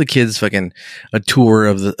kids fucking a tour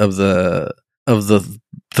of the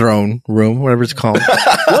throne room, whatever it's called.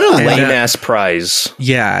 What a lame ass prize.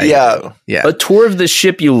 Yeah. A tour of the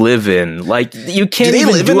ship you live in. Like you can't do they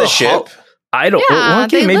even live in the ship? I don't.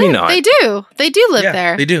 Yeah, maybe not. They do. They do live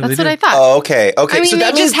there. They do. That's what I thought. Oh, okay. I mean, so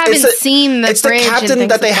that means haven't seen the it's the captain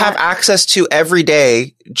that they have access to every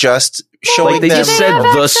day. Just showing they just said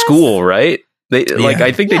the school, right?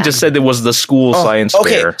 I think they just said it was the school science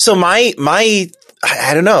fair. So my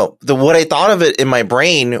I don't know. What I thought of it in my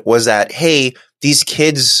brain was that, hey, these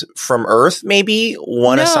kids from Earth maybe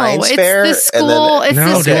won a science fair. The school. And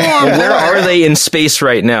then, it's the school. Where are they in space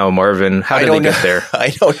right now, Marvin? How did they get there? I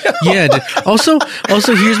don't know. Yeah. Also,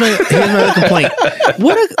 here's my other complaint.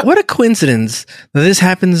 What a coincidence that this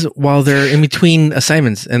happens while they're in between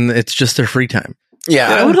assignments and it's just their free time. Yeah,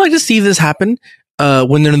 I would like to see this happen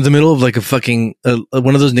when they're in the middle of like a fucking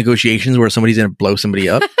one of those negotiations where somebody's gonna blow somebody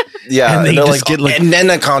up. Yeah, and they just get like, and then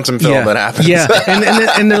a quantum film that happens. Yeah,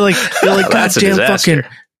 and they're like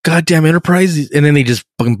goddamn Enterprise, and then they just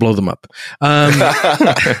fucking blow them up.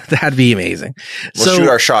 That'd be amazing. We'll shoot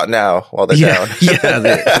our shot now while they're down. Yeah,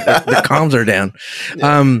 the comms are down.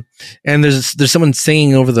 And there's someone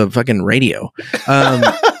singing over the fucking radio.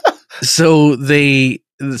 So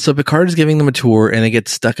Picard is giving them a tour, and they get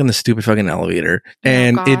stuck in the stupid fucking elevator,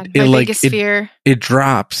 and it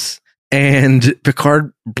drops. And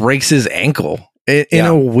Picard breaks his ankle in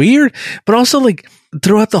a weird, but also like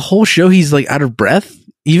throughout the whole show, he's like out of breath.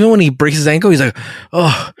 Even when he breaks his ankle, he's like,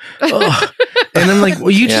 oh. And I'm like,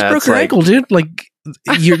 well, you just broke your ankle, dude. Like,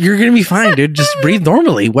 you're going to be fine, dude. Just breathe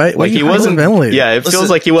normally. Why like he wasn't ventilated? Yeah, it feels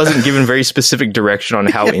like he wasn't given very specific direction on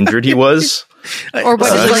how injured he was. Or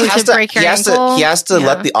what is like to break your ankle. He has to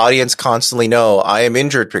let the audience constantly know, I am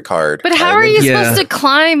injured, Picard. But how are you supposed to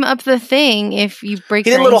climb up the thing if you break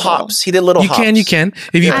your ankle? He did little hops. You can.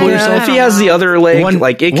 If you pull yourself. If he has the other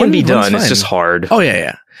leg, it can be done. It's just hard. Oh,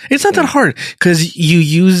 yeah. It's not that hard because you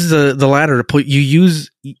use the ladder to put, you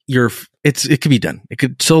use it could be done. It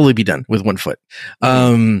could solely be done with one foot.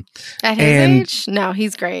 At his age? No,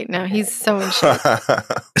 he's great. No, he's so in shape.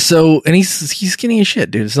 And he's skinny as shit,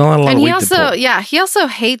 dude. It's not a lot of weight to pull. He also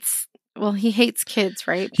hates, he hates kids,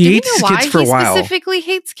 right? He hates kids for a while. He specifically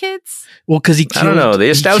hates kids? Well, because he killed, I don't know. They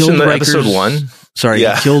established in episode 1. Sorry,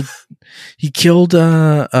 he killed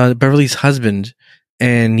Beverly's husband,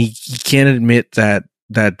 and he can't admit that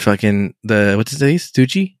fucking what's his name?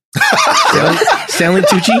 Tucci? Stanley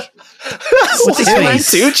Tucci? What's his name?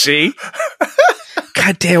 Tucci?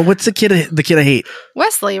 God damn, what's the kid I hate?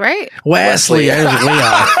 Wesley, right? Wesley. I was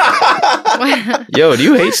way off. Yo, do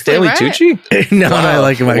you hate Stanley Tucci? No, I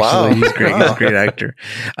like him actually. Wow. He's great. He's a great actor.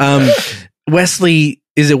 Wesley,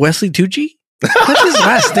 is it Wesley Tucci? What's his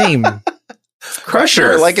last name?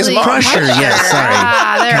 Crusher, like his mom. Crusher, yes.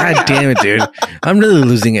 Sorry. God damn it, dude. I'm really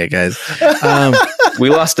losing it, guys. We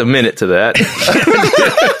lost a minute to that.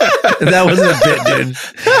 That wasn't a bit,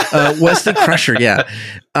 dude. Wesley Crusher, yeah.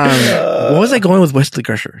 What was I going with Wesley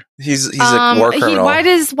Crusher? He's a war criminal. Why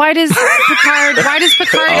does Picard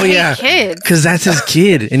hate kids? Because that's his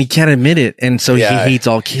kid, and he can't admit it, and so he hates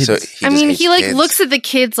all kids. So he like looks at the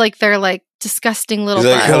kids like they're like disgusting little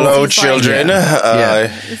bugs. Hello, children.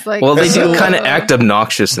 Well, they do kind of act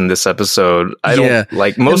obnoxious in this episode. I don't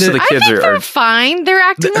like most of the kids are fine. They're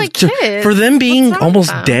acting like kids. For them being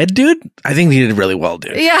almost dead, dude, I think they did really well,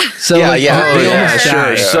 dude. Yeah. So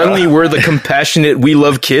sure. Suddenly we're the compassionate We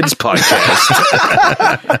Love Kids podcast.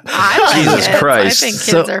 Jesus Christ. I think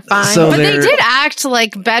kids are fine. But they did act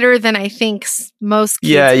like better than I think most kids.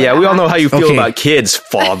 Yeah. We all know how you feel about kids,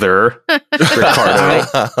 Father Ricardo,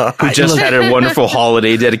 who just had a wonderful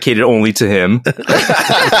holiday dedicated only to him.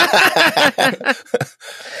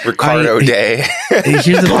 Ricardo Day. Here's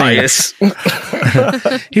the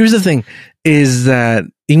thing. Here's the thing: is that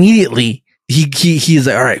immediately he's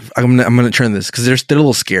like, all right, I'm gonna turn this because they're a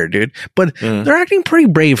little scared, dude. But they're acting pretty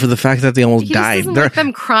brave for the fact that they almost died. They're like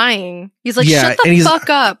them crying. He's like, shut the fuck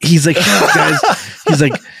up. He's like, shut up, guys. He's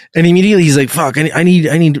like. And immediately he's like, fuck, I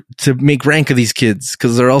need to make rank of these kids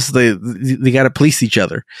because or else they got to police each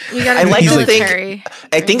other.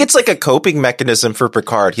 I think it's like a coping mechanism for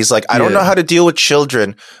Picard. He's like, I don't know how to deal with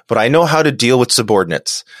children, but I know how to deal with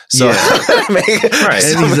subordinates. So, right.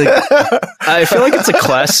 And he's like, I feel like it's a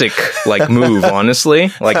classic like move,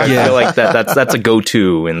 honestly. Like I feel like that's a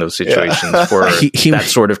go-to in those situations for that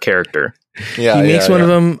sort of character. Yeah, he makes one of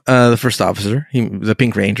them the first officer, the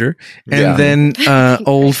Pink Ranger, and then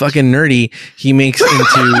old fucking nerdy he makes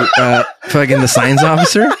into fucking the science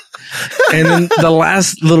officer. And then the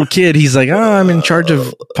last little kid, he's like, "Oh, I'm in charge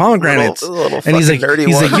of pomegranates," and he's like,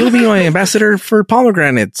 "You'll be my ambassador for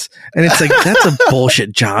pomegranates." And it's like, that's a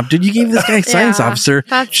bullshit job, dude. You gave this guy science officer.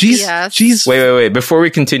 She's wait. Before we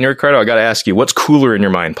continue, Ricardo, I got to ask you, what's cooler in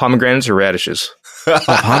your mind, pomegranates or radishes?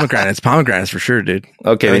 Pomegranates for sure, dude.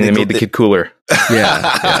 Okay, then they made the kid cooler.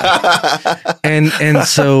 Yeah. And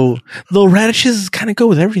so little radishes kind of go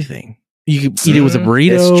with everything. You can eat it with a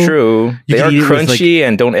burrito. It's true. They are crunchy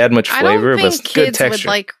and don't add much flavor, but it's good texture.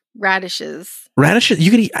 Would like radishes. Radishes,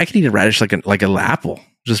 I could eat a radish like an apple.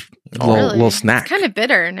 Just little snack. It's kind of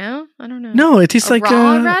bitter, no? I don't know. No, it tastes like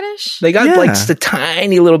raw radish. They got like just a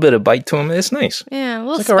tiny little bit of bite to them. It's nice. Yeah, a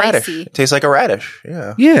little like spicy. A radish. It tastes like a radish.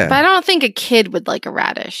 Yeah. Yeah. But I don't think a kid would like a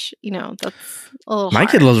radish. You know, that's a little My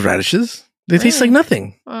kid loves radishes. They taste like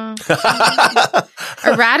nothing. A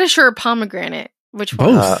radish or a pomegranate? Which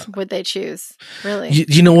one would they choose? Really?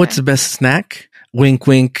 You know what's the best snack? Wink,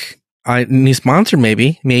 wink. New sponsor,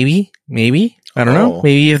 maybe. I don't know.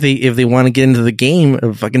 Maybe if they want to get into the game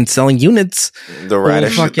of fucking selling units, the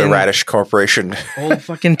Radish Corporation, old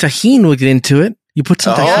fucking tahini will get into it. You put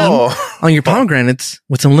some tahini on your pomegranates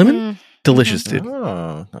with some lemon. Delicious, dude.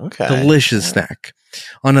 Oh, okay. Delicious snack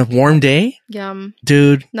on a warm day. Yum,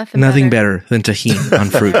 dude. Nothing better than tahini on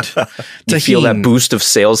fruit. You feel that boost of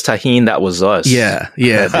sales tahini? That was us. Yeah,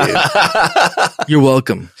 dude. You're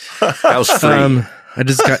welcome. That was free.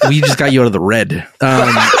 We just got you out of the red.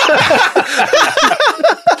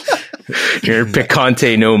 You're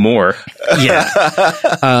picante no more. Yeah.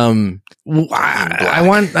 I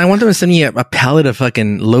want them to send me a pallet of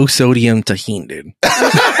fucking low sodium tahini, dude.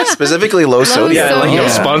 Specifically low sodium. Yeah, like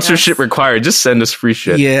sponsorship required. Just send us free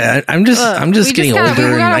shit. Yeah, I'm just getting older.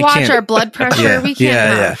 We gotta watch our blood pressure. Yeah, we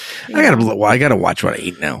can't. I gotta watch what I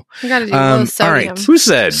eat now. We gotta do low sodium. All right. Who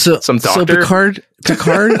said? Some doctor. So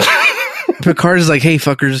Picard is like, hey,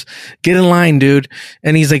 fuckers, get in line, dude.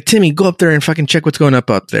 And he's like, Timmy, go up there and fucking check what's going up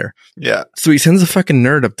there. Yeah. So he sends a fucking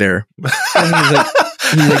nerd up there. And he's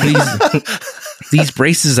like these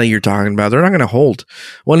braces that you're talking about, they're not going to hold.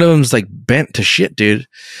 One of them's like bent to shit, dude.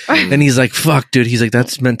 And he's like, fuck, dude. He's like,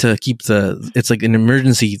 that's meant to keep it's like an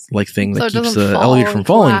emergency like thing that keeps the elevator from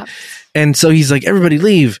falling. Collapse. And so he's like, everybody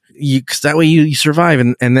leave, cause that way you survive.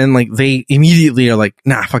 And then like they immediately are like,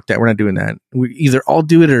 nah, fuck that. We're not doing that. We either all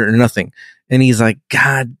do it or nothing. And he's like,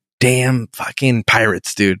 God damn fucking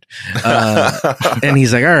pirates, dude. And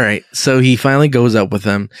he's like, all right. So he finally goes up with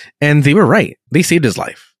them and they were right. They saved his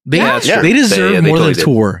life. They deserve more than a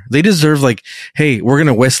tour. They deserve like, hey, we're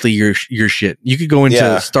gonna Wesley your shit. You could go into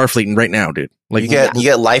Starfleet right now, dude. Like you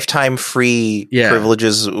get lifetime free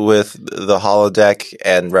privileges with the holodeck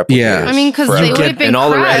and replicators. Yeah, I mean, because they would have been and all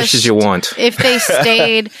the radishes you want if they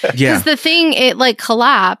stayed. Because the thing it like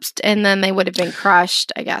collapsed and then they would have been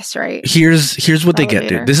crushed. I guess right. Here's what they get,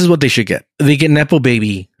 dude. This is what they should get. They get Nepo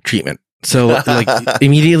baby treatment. So like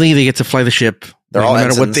immediately they get to fly the ship. They're all no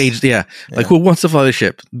matter what age, like who wants to fly the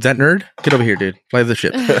ship? That nerd? Get over here, dude. Fly the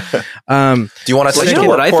ship. Do you want to? You know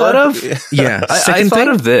what I thought of? Yeah, I thought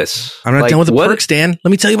of this. I'm not done with the perks, Dan.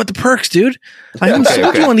 Let me tell you about the perks, dude. I haven't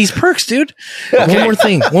sold you on these perks, dude. One more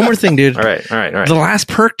thing, dude. All right. The last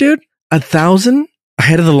perk, dude. 1,000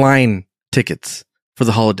 ahead of the line tickets for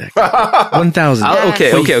the holodeck. 1,000.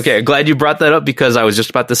 Okay. Glad you brought that up because I was just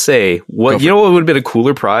about to say what. You know what would have been a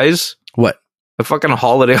cooler prize? What? A fucking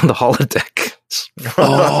holiday on the holodeck.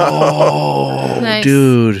 Oh, nice.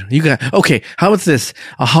 Dude, you got okay. How about this?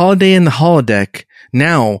 A holiday in the holodeck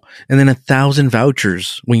now, and then 1,000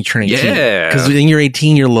 vouchers when you turn 18. Yeah, because when you're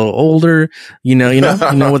 18, you're a little older. You know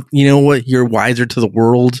what. You're wiser to the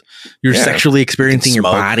world. You're sexually experiencing your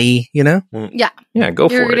body. You know. Yeah. Go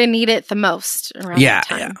for it. You're gonna need it the most around that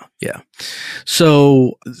time. Yeah.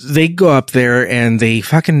 So they go up there and they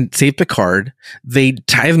fucking save Picard. They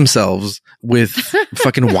tie themselves with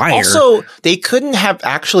fucking wire. Also, they couldn't have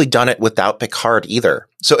actually done it without Picard either.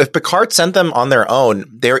 So if Picard sent them on their own,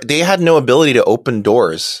 they had no ability to open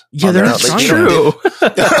doors. Yeah, they're not true.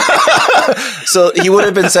 So he would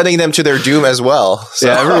have been sending them to their doom as well. So.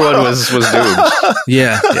 Yeah, everyone was doomed.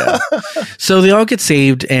 Yeah. So they all get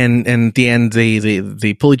saved, and at the end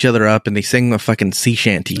they pull each other up and they sing a fucking sea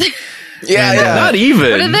shanty. Not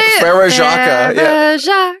even. What are they? Frere Jacques.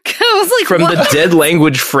 I was like, from the dead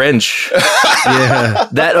language French.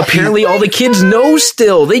 That apparently all the kids know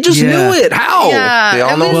still. They just knew it. How? Yeah, they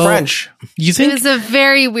all know French. You think it was a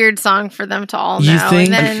very weird song for them to all know,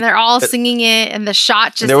 and then they're all singing it, and the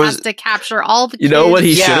shot just has to capture all the kids. You know what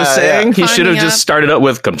he should have sang? He should have just started up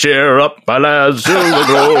with "Come cheer up, my lads, till the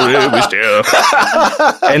glory we still,"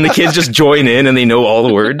 and the kids just join in, and they know all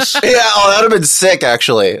the words. Yeah, that would have been sick.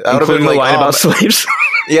 Actually, that would have been the line about slaves.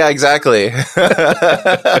 Yeah, exactly.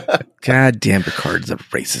 God damn, Picard's a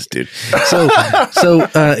racist dude. So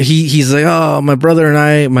he's like, oh, my brother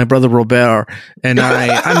Robert and my brother Robert. He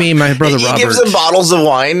gives them bottles of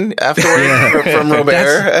wine afterward from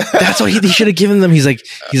Robert. That's what he should have given them. He's like,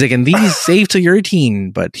 and these save till you're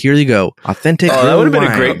 18, but here you go, authentic. Oh, that would have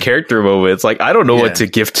been a great character moment. It's like, I don't know what to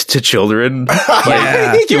gift to children.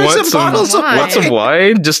 You want some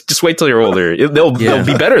wine? Just wait till you're older. They'll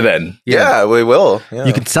be better then. Yeah, we will. Yeah.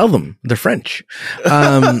 You can sell them. They're French.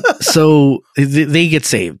 So they get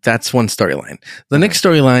saved. That's one storyline. The next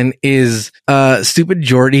storyline is stupid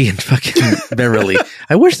Jordy and fucking Beverly.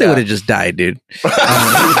 I wish they would have just died, dude.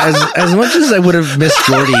 As much as I would have missed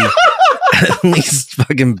Jordy, at least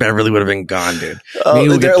fucking Beverly would have been gone, dude.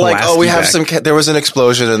 They're like, we have there was an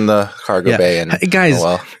explosion in the cargo bay, and guys,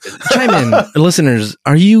 chime in, listeners.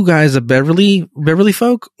 Are you guys a Beverly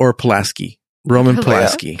folk or Pulaski? Roman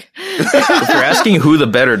Pulaski. If you're asking who the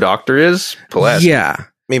better doctor is, Pulaski. Yeah. I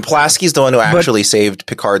mean, Pulaski's the one who actually saved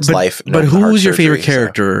Picard's life. But who's your favorite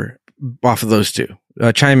character off of those two?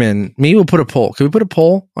 Chime in. Maybe we'll put a poll. Can we put a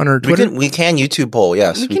poll on our Twitter? We can YouTube poll.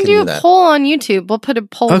 Yes, we can do a poll on YouTube. We'll put a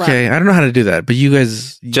poll. Okay, I don't know how to do that, but you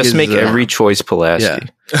guys just make every choice Pulaski.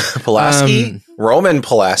 Yeah. Pulaski, Roman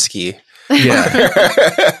Pulaski.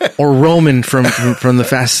 Yeah, or Roman from the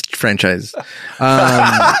Fast franchise.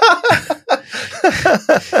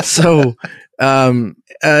 So,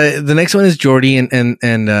 the next one is Jordy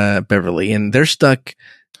and Beverly, and they're stuck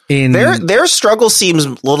in their struggle seems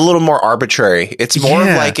a little more arbitrary. It's more of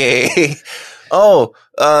like we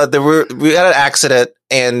had an accident,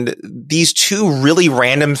 and these two really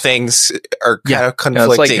random things are kind of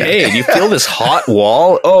conflicting. It's like, hey, do you feel this hot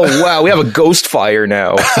wall? Oh wow, we have a ghost fire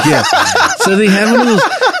now. Yeah. So they have one of those.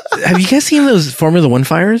 Have you guys seen those Formula One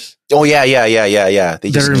fires? Oh yeah.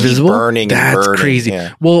 They just are invisible. Burning. That's crazy.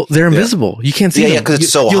 Yeah. Well, they're invisible. You can't see them. Yeah, because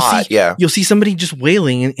it's so hot. You'll see somebody just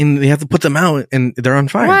wailing, and they have to put them out, and they're on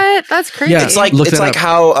fire. What? That's crazy. Yeah, it's like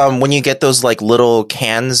how when you get those like little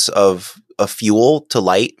cans of fuel to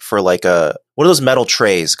light for like what are those metal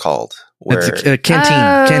trays called? It's a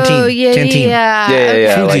canteen.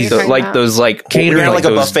 Yeah. Like those catering, like a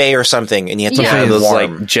buffet or something, and you have to find those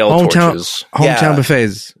like gel torches. Hometown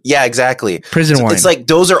buffets. Yeah, exactly. Prison wine. It's like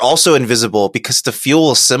those are also invisible because the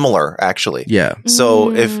fuel is similar, actually. Yeah.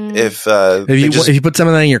 So if you put some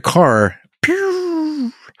of that in your car,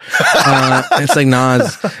 it's like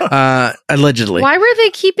Nas, allegedly. Why were they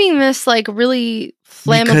keeping this like really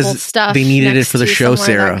flammable stuff? They needed it for the show,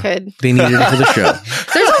 Sarah. They needed it for the show.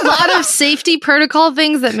 There's a lot of safety protocol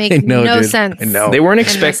things that make no sense. I know. They weren't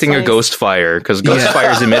expecting a ghost fire because ghost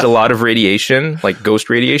fires emit a lot of radiation, like ghost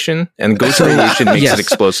radiation, and ghost radiation makes it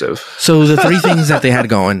explosive. So the three things that they had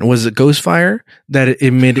going was a ghost fire that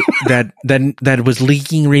emitted that was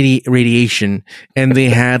leaking radiation, and they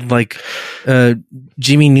had like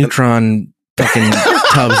Jimmy Neutron fucking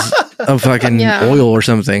tubs of fucking oil or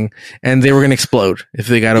something, and they were going to explode if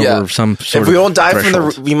they got over some sort of. If we won't die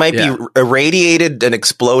threshold. we might be irradiated and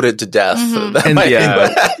exploded to death. Mm-hmm.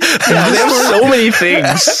 There's so many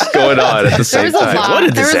things going on at the same time. What a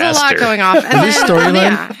disaster! There was a lot going off. And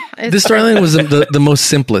this storyline was the most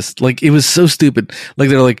simplest. Like, it was so stupid. Like,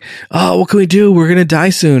 they're like, "Oh, what can we do? We're gonna die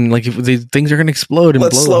soon. Like, if things are gonna explode and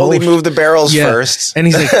let's blow slowly move the barrels first." And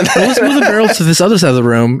he's like, "Let's move the barrels to this other side of the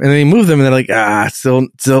room." And they move them, and they're like,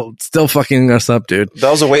 still fucking us up, dude.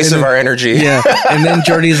 That was a waste of our energy. Yeah. And then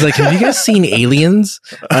Jordy's like, "Have you guys seen Aliens?"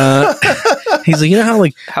 He's like, "You know how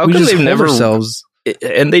we just hold ourselves."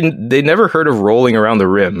 And they never heard of rolling around the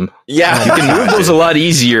rim. Yeah, you can move those a lot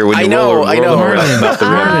easier when you roll them around the rim.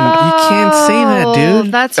 You can't say that,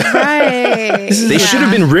 dude. That's right. They should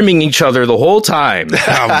have been rimming each other the whole time.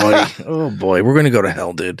 Oh boy, we're gonna go to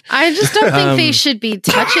hell, dude. I just don't think they should be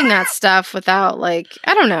touching that stuff without, like,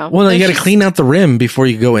 I don't know. Well, no, you got to clean out the rim before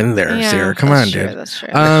you go in there, Sarah. Come on, dude. That's true.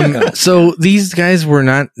 So these guys were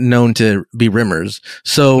not known to be rimmers.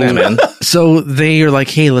 So they are like,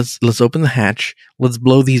 "Hey, let's open the hatch. Let's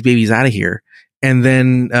blow these babies out of here, and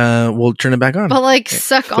then we'll turn it back on." But like,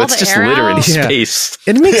 suck all the air out? Let's just litter in space.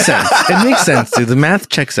 It makes sense. It makes sense, dude. The math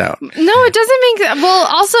checks out. No, it doesn't make. Well,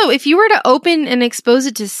 also, if you were to open and expose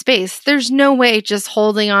it to space, there's no way just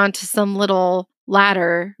holding on to some little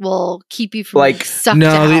ladder will keep you from sucked out.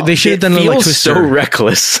 No, they should have done it like Twister. So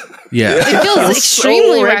reckless. Yeah, it feels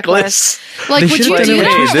extremely so reckless. Like, would you do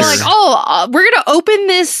that? Like, we're gonna open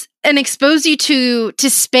this and expose you to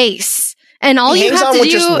space. And all you have to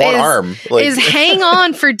do is hang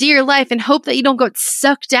on for dear life and hope that you don't get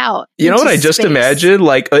sucked out. You know what I just imagined?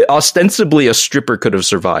 Like, ostensibly a stripper could have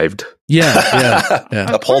survived. Yeah.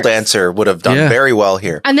 A pole dancer would have done very well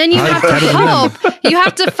here. And then you have to hope, you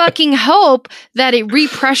have to fucking hope that it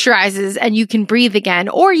repressurizes and you can breathe again,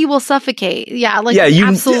 or you will suffocate.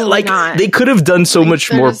 Absolutely not. They could have done so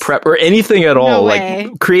much more prep or anything at all.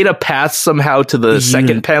 Like, create a path somehow to the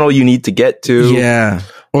second panel you need to get to. Yeah.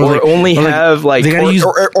 Or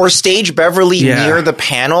stage Beverly near the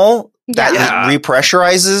panel that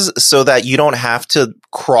repressurizes so that you don't have to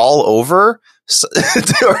crawl over.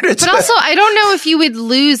 But also, I don't know if you would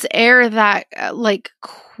lose air that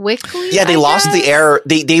quickly. Yeah, they lost the air.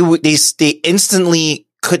 They instantly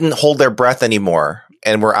couldn't hold their breath anymore.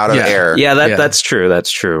 and we're out of air. Yeah, that's true.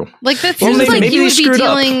 That's true. Like that seems like you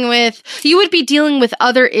would be dealing with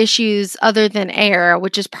other issues other than air,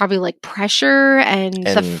 which is probably like pressure and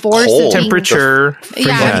the force of temperature. They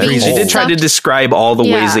did try to describe all the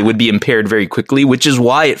ways they would be impaired very quickly, which is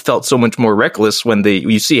why it felt so much more reckless when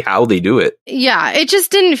you see how they do it. Yeah, it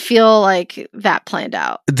just didn't feel like that planned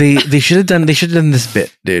out. They should have done this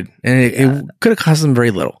bit, dude, and it could have cost them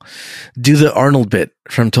very little. Do the Arnold bit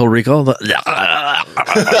from Total Recall. That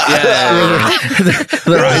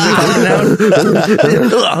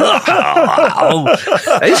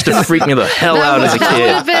used to freak me the hell out as a kid.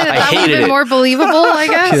 I hated it. More believable, I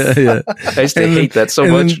guess. Yeah. I used to hate that so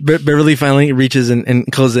much. Beverly finally reaches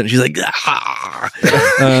and closes it, and she's like,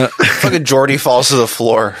 fucking Jordy falls to the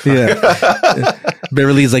floor. Yeah.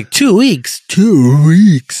 Beverly's like, 2 weeks. 2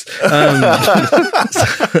 weeks.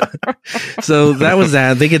 So that was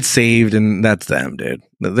that. They get saved, and that's them, dude.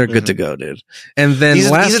 They're good to go, dude. And then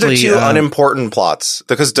these lastly, are the two unimportant plots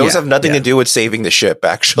because those have nothing to do with saving the ship,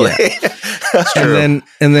 actually. That's true. And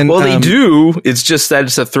then they do. It's just that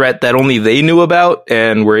it's a threat that only they knew about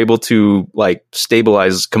and were able to like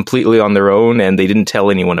stabilize completely on their own, and they didn't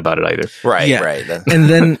tell anyone about it either. Right. and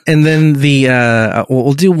then the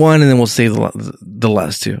we'll do one, and then we'll save the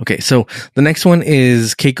last two. Okay, so the next one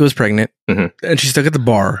is Keiko's pregnant, and she's stuck at the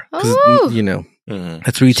bar because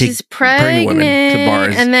that's where you take pregnant women to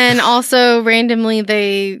bars. And then also randomly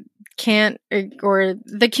they can't, or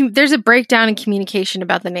there's a breakdown in communication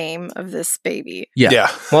about the name of this baby. Yeah.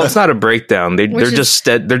 Well, it's not a breakdown. They're just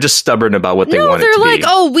stubborn about what they want it to be. They're like,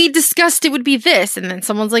 oh, we discussed it would be this, and then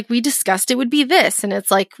someone's like, we discussed it would be this, and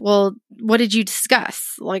it's like, well, what did you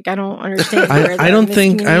discuss? Like, I don't understand. I don't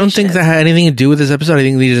think that had anything to do with this episode. I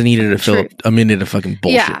think they just needed to fill a minute of fucking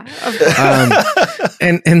bullshit. Yeah.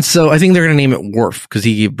 And so I think they're gonna name it Worf because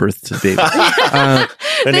he gave birth to the baby.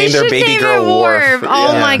 They named their baby girl Worf.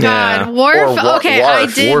 Oh my god. Worf. Okay, I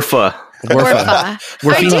did. Worfa.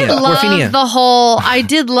 I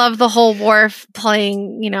did love the whole Worf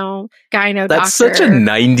playing, gyno That's doctor. such a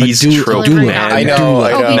 90s trope, man. I know.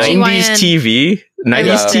 90s TV.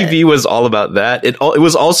 90s TV was all about that. It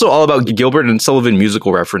was also all about Gilbert and Sullivan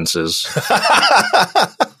musical references.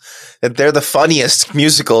 They're the funniest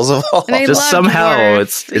musicals of all. Just somehow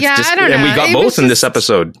it's just, I don't know. And we got both in this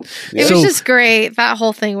episode. It was just great. That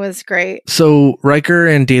whole thing was great. So Riker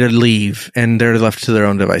and Data leave, and they're left to their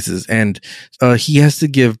own devices, and he has to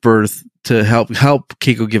give birth to help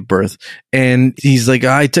Keiko give birth. And he's like,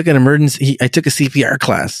 I took a CPR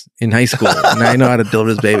class in high school and I know how to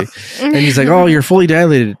deliver this baby. And he's like, oh, you're fully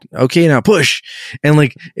dilated. Okay, now push. And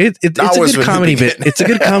like, it's a good comedy bit. It's a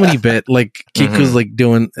good comedy bit. Like Keiko's like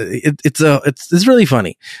doing, it's really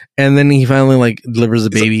funny. And then he finally like delivers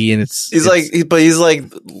the baby and he's like,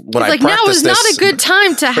 now is not a good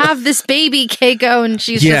time to have this baby, Keiko. And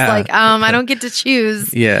she's just like, I don't get to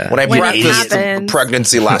choose. Yeah. When I practiced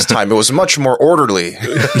pregnancy last time, it was much more orderly.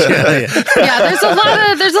 There's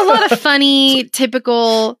a lot of funny,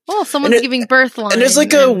 typical, someone's giving birth line. And there's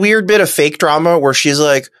like a weird bit of fake drama where she's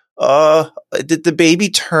like, did the baby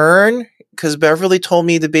turn? Because Beverly told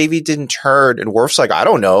me the baby didn't turn, and Worf's like, I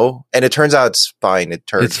don't know. And it turns out it's fine. It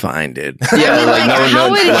turned. It's fine, dude. Yeah,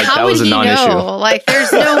 that was a non-issue. Like,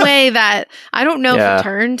 there's no way that I don't know if it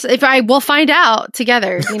turns. We'll find out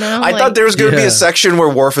together. I thought there was going to be a section where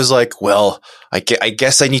Worf is like, well, I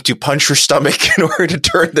guess I need to punch her stomach in order to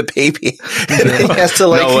turn the baby. And then he has to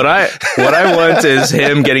like. No, what I want is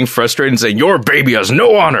him getting frustrated and saying, "Your baby has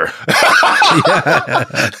no honor.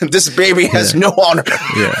 This baby has no honor."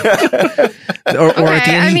 Yeah. Or at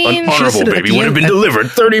the end, an honorable baby would have been delivered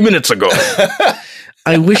 30 minutes ago.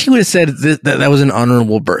 I wish he would have said that was an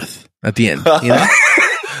honorable birth at the end.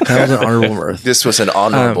 That was an honorable birth. This was an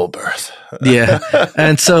honorable birth. Yeah.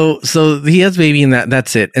 And so he has baby and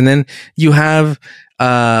that's it. And then you have,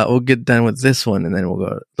 we'll get done with this one and then we'll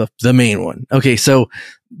go to the main one. Okay. So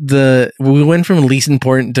we went from least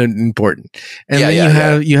important to important. And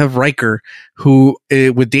then you have Riker who,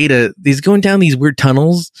 with Data, he's going down these weird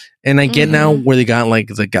tunnels. And I get now where they got like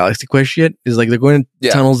the Galaxy Quest shit is like they're going to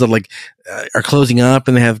tunnels that like are closing up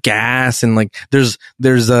and they have gas and like there's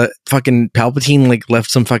a fucking Palpatine like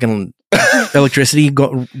left some fucking electricity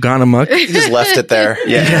gone amok. He just left it there.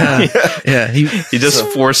 Yeah. He just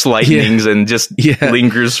force lightnings and just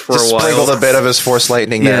lingers for a while. Sprinkled a bit of his force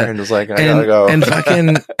lightning there and was like, I gotta go. And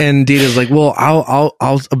fucking and Data's like, well,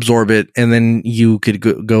 I'll absorb it and then you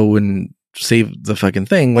could go and save the fucking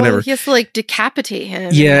thing, whatever. Well, he has to like decapitate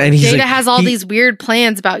him. Yeah, and Data has all these weird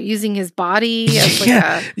plans about using his body as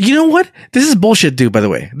you know what? This is bullshit, dude, by the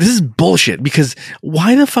way. This is bullshit because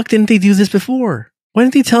why the fuck didn't they do this before? why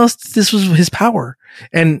didn't he tell us this was his power?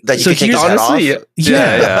 And that you can take his head off?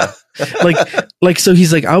 Yeah. So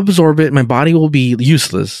he's like, I'll absorb it. My body will be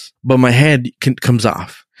useless, but my head comes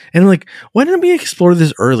off. And I'm like, why didn't we explore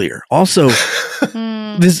this earlier? Also,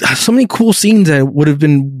 there's so many cool scenes that would have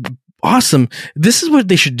been awesome. This is what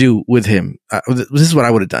they should do with him. This is what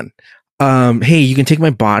I would have done. Hey, you can take my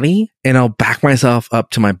body and I'll back myself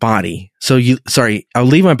up to my body. I'll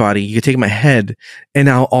leave my body. You can take my head and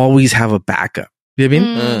I'll always have a backup. You know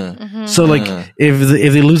what I mean? So like if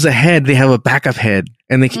they lose a head, they have a backup head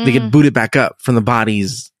and they get booted back up from the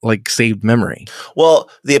body's like saved memory.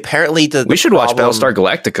 Well, we should watch Battlestar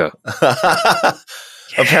Galactica.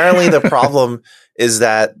 Apparently the problem is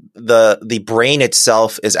that the brain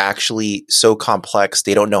itself is actually so complex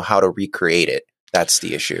they don't know how to recreate it. That's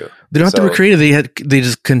the issue. They don't have to recreate it. They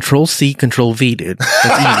just Control-C, Control-V, dude.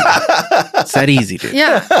 That's easy. It's that easy, dude.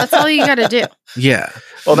 Yeah, that's all you got to do. Yeah.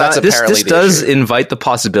 Well, that's this does invite the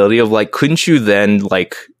possibility of like, couldn't you then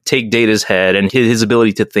like take Data's head and his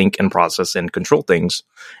ability to think and process and control things,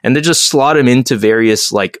 and then just slot him into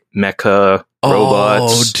various like mecha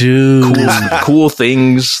robots, oh, dude, cool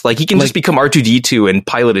things. Like he can just become R2-D2 and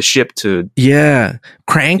pilot a ship to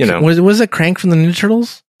Crank. Was it Crank from the Ninja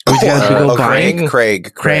Turtles? Krang.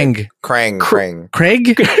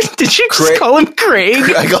 Did you just call him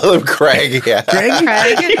Craig? I call him Craig. Yeah,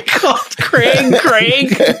 Craig. You called Craig.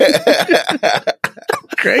 Craig?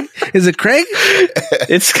 Is it Craig?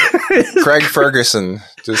 It's Craig Ferguson.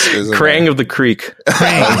 Krang of the Creek.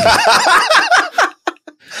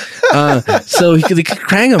 So they could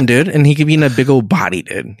Krang him, dude, and he could be in a big old body,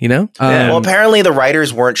 dude. You know? Well, apparently the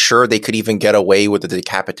writers weren't sure they could even get away with the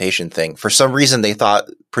decapitation thing. For some reason, they thought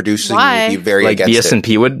producing would be very against it.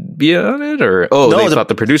 BSNP would be on it, or they thought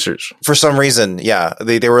the producers. For some reason, yeah,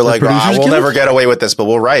 they were like, we'll never get away with this, but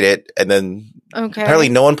we'll write it, and then apparently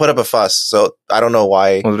no one put up a fuss. So I don't know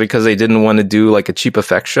why. Well, because they didn't want to do like a cheap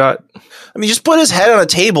effect shot. I mean, just put his head on a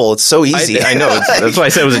table. It's so easy. I know. That's why I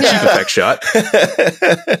said it was a cheap effect shot.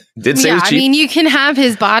 Did say it was cheap. I mean, you can have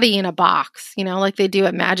his body in a box, like they do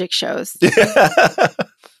at magic shows.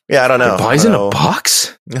 Yeah, I don't know. Body's in a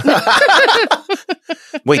box?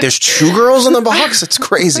 Wait, there's 2 girls in the box? It's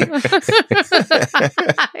crazy.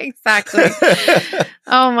 Exactly.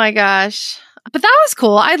 Oh my gosh. But that was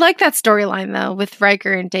cool. I like that storyline though with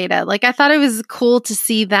Riker and Data. Like I thought it was cool to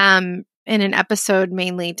see them in an episode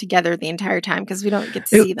mainly together the entire time because we don't get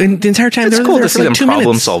to see them. The entire time. It's cool to see them 2 problem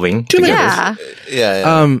minutes. solving. 2 minutes.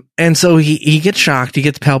 Yeah. And so he gets shocked. He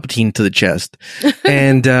gets Palpatine to the chest,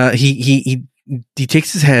 and he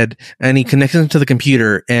takes his head and he connects it to the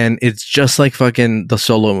computer, and it's just like fucking the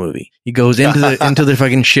Solo movie. He goes into the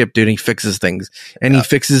fucking ship, dude. And he fixes things, and he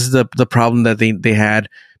fixes the problem that they had.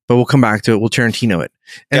 But we'll come back to it. We'll Tarantino it.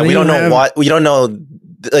 And we don't know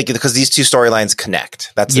like because these 2 storylines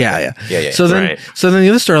connect. That's yeah. So then the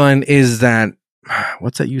other storyline is that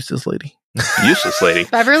what's that useless lady? Useless lady.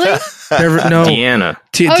 Beverly? No. Deanna.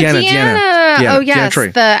 Deanna. Oh yes,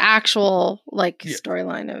 the actual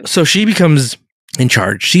storyline of. So she becomes in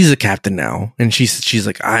charge. She's a captain now, and she's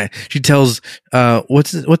like she tells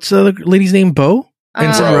what's the other lady's name? Bo.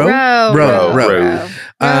 And Ro.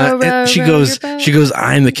 And she goes,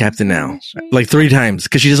 I'm the captain now. Like 3 times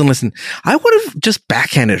because she doesn't listen. I would have just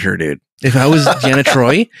backhanded her, dude. If I was Deanna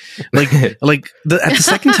Troi, at the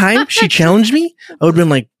second time she challenged me, I would have been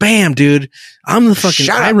like, bam, dude. I'm the fucking,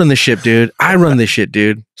 I run the ship, dude. I run this shit,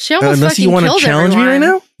 dude. She almost unless you want to challenge me right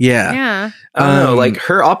now? Yeah. Yeah. I don't know. Like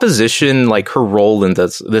her opposition, like her role in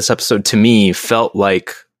this episode to me felt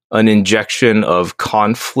like an injection of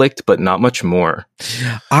conflict, but not much more.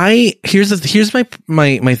 Here's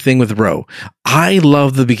my thing with Ro. I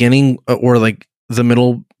love the beginning or like the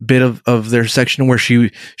middle bit of their section where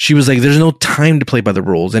she was like, there's no time to play by the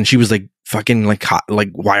rules, and she was like fucking like hot, like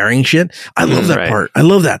wiring shit. I love that part. I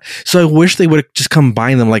love that. So I wish they would have just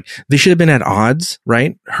combined them. Like they should have been at odds,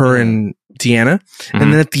 right? Her and Deanna, and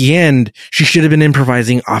then at the end she should have been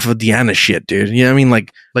improvising off of Deanna's shit, dude. You know what I mean?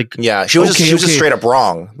 Like yeah, she was just straight up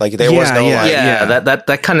wrong. Like there was no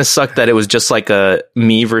that kind of sucked that it was just like a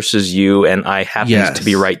me versus you, and I happened to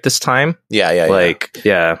be right this time.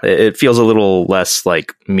 It feels a little less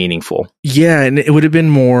like meaningful. Yeah, and it would have been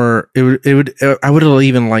more. I would have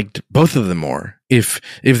even liked both of them more if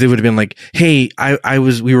they would have been like, hey,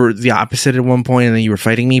 we were the opposite at one point, and then you were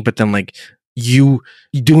fighting me, but then like. You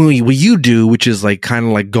doing what you do, which is like kind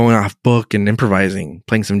of like going off book and improvising,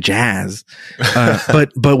 playing some jazz.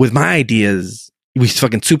 But with my ideas, we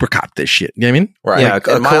fucking super cop this shit. You know what I mean? Right. Yeah, a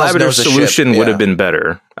collaborative solution would have been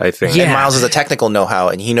better, I think. Yeah. And Miles has a technical know-how,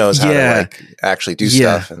 and he knows how to like actually do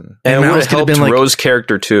stuff. And it would have helped Rose's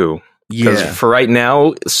character too. Because for right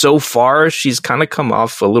now, so far, she's kind of come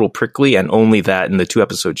off a little prickly, and only that in the 2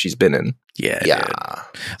 episodes she's been in. Yeah.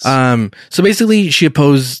 So basically, she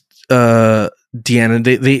opposed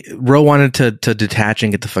Deanna. Ro wanted to detach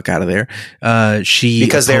and get the fuck out of there.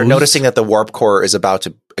 Because they're noticing that the warp core is about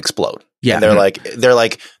to explode. Yeah, and they're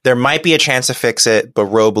like, there might be a chance to fix it, but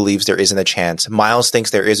Ro believes there isn't a chance. Miles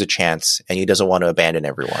thinks there is a chance, and he doesn't want to abandon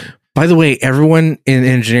everyone. By the way, everyone in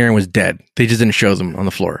engineering was dead. They just didn't show them on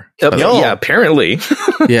the floor. Yeah, apparently.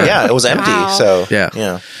 Yeah, it was empty. Wow. So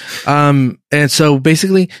yeah. And so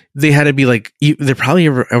basically, they had to be like, they're probably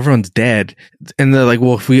everyone's dead, and they're like,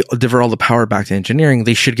 well, if we divert all the power back to engineering,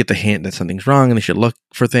 they should get the hint that something's wrong, and they should look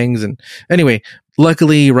for things. And anyway,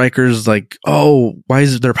 luckily, Riker's like, oh, why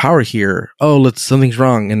is there power here? Oh, something's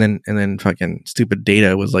wrong. And then fucking stupid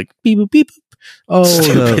Data was like, beep boop beep boop. Oh,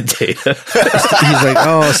 stupid Data. He's like,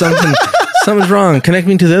 oh, something's wrong. Connect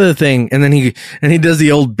me to the other thing. And then he does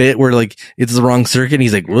the old bit where like it's the wrong circuit. And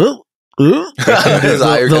he's like, whoa.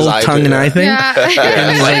 The old tongue and eye thing. Yeah.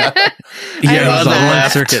 And he's like, yeah, it's the wrong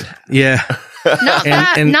circuit. Yeah.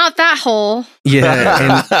 Not that hole.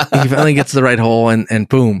 Yeah, and he finally gets the right hole, and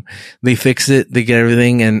boom, they fix it. They get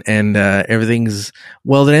everything, and everything's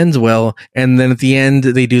well that ends well. And then at the end,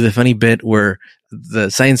 they do the funny bit where the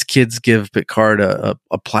science kids give Picard a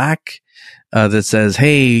plaque that says,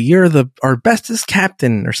 "Hey, you're our bestest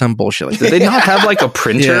captain," or some bullshit like that. Did they not have like a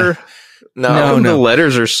printer? Yeah. No. The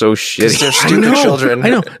letters are so shitty. They're stupid children. I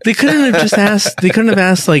know. They couldn't have just asked. They couldn't have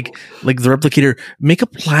asked like the replicator, make a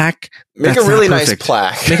plaque. Make a really nice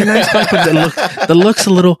plaque. Make a nice plaque, but that looks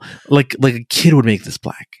a little like a kid would make this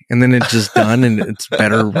plaque, and then it's just done, and it's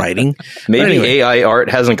better writing. Maybe anyway, AI art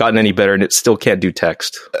hasn't gotten any better, and it still can't do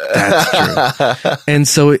text. That's true. And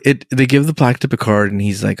so they give the plaque to Picard, and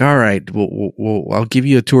he's like, "All right, I'll give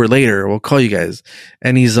you a tour later. We'll call you guys."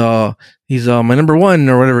 And he's my number one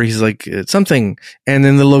or whatever. He's like, it's something. And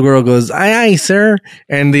then the little girl goes, aye, sir.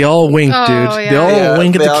 And they all wink, dude. Yeah. They all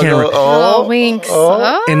wink at the camera. Winks.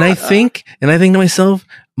 And I think to myself,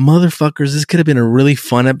 motherfuckers, this could have been a really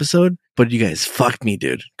fun episode, but you guys fucked me,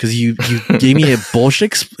 dude. Cause you gave me a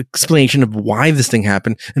bullshit explanation of why this thing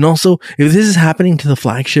happened. And also, if this is happening to the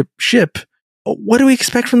flagship ship, what do we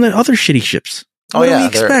expect from the other shitty ships? What do we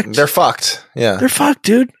expect? They're fucked. Yeah. They're fucked,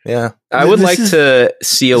 dude. Yeah. I would like to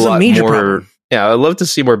see a lot more. Problem. Yeah, I'd love to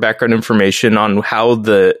see more background information on how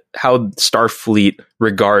Starfleet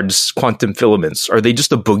regards quantum filaments. Are they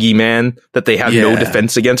just a boogeyman that they have no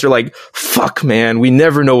defense against? Or like, fuck, man, we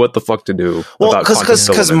never know what the fuck to do. Well,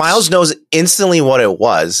 because Miles knows instantly what it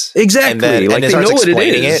was. Exactly. And they know what it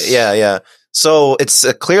is. Yeah. So it's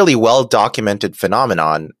a clearly well-documented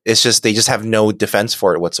phenomenon. It's just they just have no defense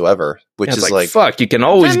for it whatsoever, which is like fuck. You can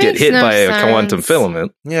always get hit by a quantum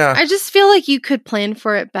filament. Yeah, I just feel like you could plan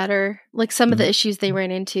for it better. Like some of the issues they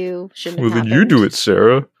ran into shouldn't have happened. Then you do it,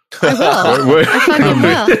 Sarah. I will.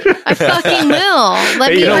 I fucking will.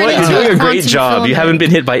 Let me you know what? You're doing a great job. Filament. You haven't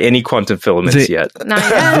been hit by any quantum filaments yet. Not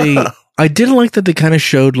yet. I did like that they kind of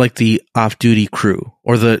showed like the off-duty crew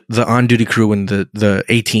or the on-duty crew when the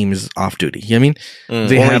A-team is off-duty. You know what I mean?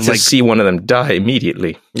 They had to see one of them die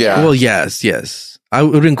immediately. Yeah. Well, yes. It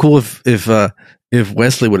would have been cool if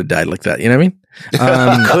Wesley would have died like that. You know what I mean?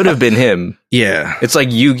 Could have been him. Yeah. It's like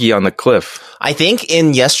Yugi on the cliff. I think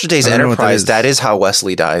in yesterday's Enterprise, that is how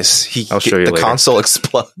Wesley dies. I'll show you later. The console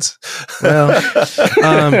explodes. Well,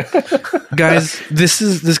 guys,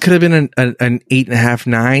 this could have been an 8.5,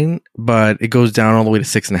 9, but it goes down all the way to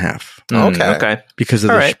 6.5. Okay. Because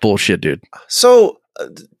of this bullshit, dude. So,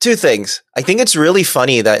 two things. I think it's really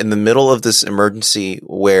funny that in the middle of this emergency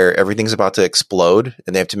where everything's about to explode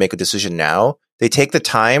and they have to make a decision now, they take the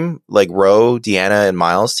time, like Ro, Deanna, and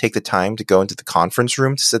Miles take the time to go into the conference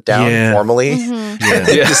room to sit down formally and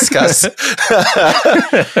discuss.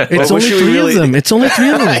 It's only three of them. They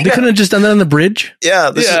couldn't have just done that on the bridge. Yeah,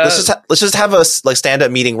 let's just have a stand up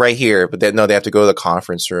meeting right here. But they have to go to the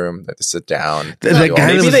conference room. They have to sit down.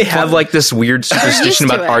 Maybe they have like this weird superstition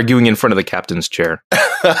about arguing in front of the captain's chair.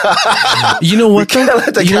 You know what? You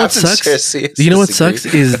know what sucks? You know what sucks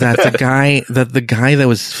is that the guy that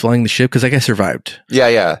was flying the ship, because that guy survived.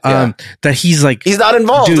 Yeah. That he's like, he's not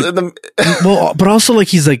involved. Dude, well, but also like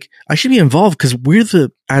he's like, I should be involved because we're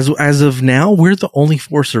as of now we're the only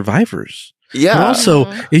 4 survivors. Yeah. But also,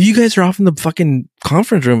 if you guys are off in the fucking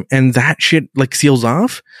conference room and that shit like seals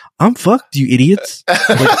off, I'm fucked, you idiots.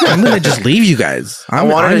 Like, I'm gonna just leave you guys. I'm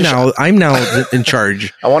now in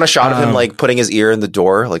charge. I want a shot of him like putting his ear in the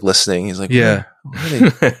door, like listening. He's like, yeah. what are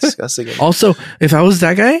they discussing? Also, if I was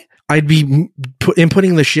that guy, I'd be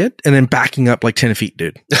inputting the shit and then backing up like 10 feet,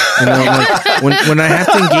 dude. You know, like when I have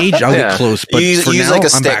to engage, I'll get close. But you use like a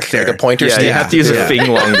stick, like a pointer stick. You have to use a thing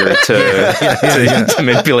longer to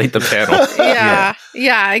manipulate the panel.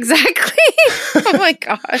 Yeah, exactly. Oh my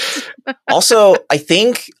gosh. Also, I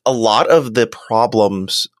think a lot of the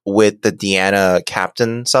problems with the Deanna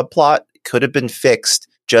captain subplot could have been fixed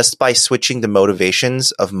just by switching the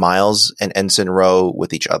motivations of Miles and Ensign Rowe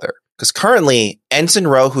with each other. Because currently, Ensign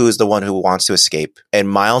Rowe, who is the one who wants to escape, and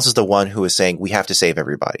Miles is the one who is saying, we have to save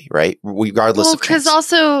everybody, right? Regardless of chance. Because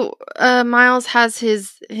also, Miles has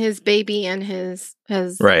his baby and his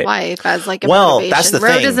wife as like a motivation. That's the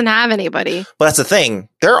Rowe thing. Doesn't have anybody. But that's the thing.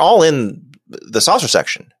 They're all in the saucer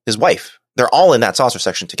section. His wife. They're all in that saucer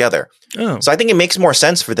section together. Oh. So I think it makes more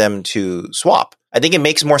sense for them to swap. I think it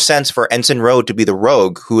makes more sense for Ensign Rowe to be the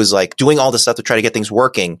rogue who is like doing all this stuff to try to get things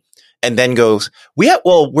working, and then goes, we're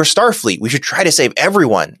Starfleet. We should try to save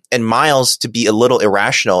everyone. And Miles to be a little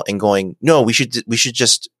irrational and going, no, we should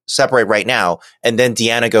just separate right now. And then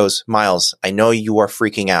Deanna goes, Miles, I know you are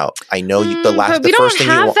freaking out. I know you, the first thing you want. We don't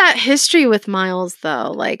have that history with Miles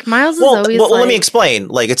though. Like Miles is always let me explain.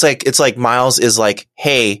 Like, it's like Miles is like,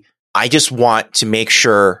 hey, I just want to make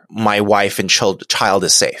sure my wife and child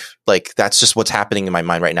is safe. Like, that's just what's happening in my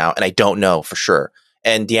mind right now. And I don't know for sure.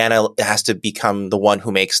 And Deanna has to become the one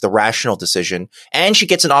who makes the rational decision. And she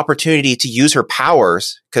gets an opportunity to use her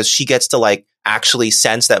powers because she gets to like actually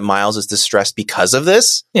sense that Miles is distressed because of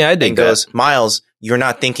this. Yeah, I dig and goes, Miles, you're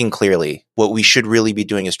not thinking clearly. What we should really be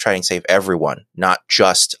doing is trying to save everyone, not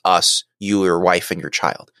just us, you, your wife, and your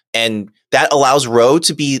child. And that allows Rowe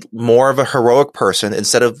to be more of a heroic person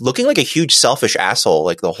instead of looking like a huge selfish asshole.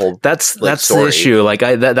 Like the whole that's story. The issue. Like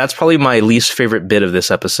that's probably my least favorite bit of this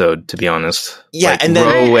episode, to be honest. Yeah, like, and then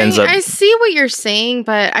Rowe ends up. I see what you're saying,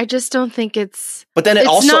 but I just don't think it's. But then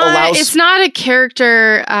allows. It's not a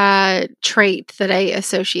character trait that I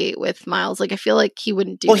associate with Miles. Like I feel like he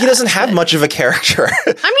wouldn't do. Well, he doesn't have much of a character. I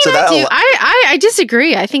mean, I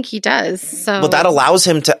disagree. I think he does. So, but that allows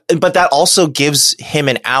him to. But that also gives him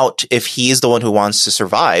an out if he is the one who wants to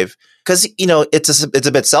survive. Because, you know, it's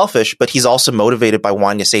a bit selfish, but he's also motivated by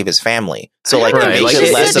wanting to save his family. So, like,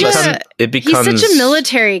 it becomes he's such a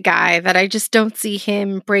military guy that I just don't see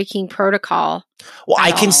him breaking protocol. Well,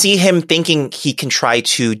 I can see him thinking he can try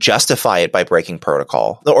to justify it by breaking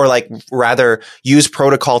protocol, or like rather use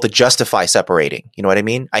protocol to justify separating. You know what I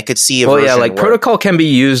mean? I could see. Protocol can be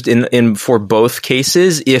used in for both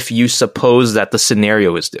cases if you suppose that the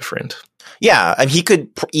scenario is different. Yeah, and he could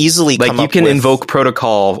easily come you can invoke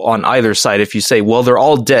protocol on either side if you say, well, they're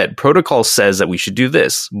all dead. Protocol says that we should do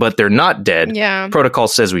this, but they're not dead. Yeah. Protocol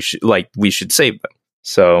says we should save them.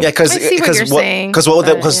 So yeah, because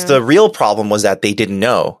the real problem was that they didn't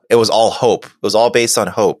know. It was all hope. It was all based on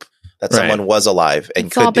hope that someone was alive and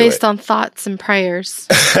it's could all do it. based on thoughts and prayers.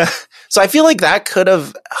 So I feel like that could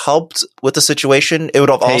have helped with the situation. It would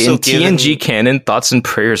have also given TNG canon, thoughts and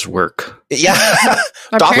prayers work. Yeah,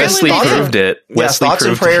 Wesley proved it. Yes, thoughts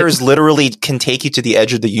and prayers literally can take you to the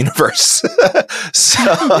edge of the universe. So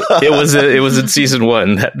it was in season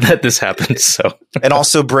 1 that this happened. So and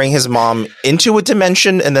also bring his mom into a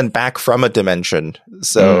dimension and then back from a dimension.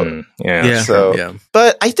 So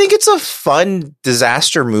but I think it's a fun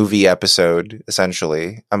disaster movie episode.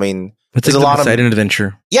 Essentially, I mean. It's a lot of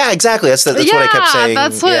adventure. Yeah, exactly. That's what I kept saying.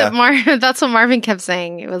 That's what Marvin kept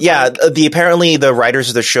saying. It was apparently the writers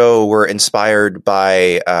of the show were inspired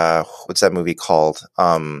by what's that movie called?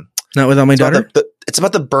 Not Without My Daughter. It's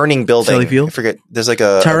about the burning building. Sally Field? I forget. There's like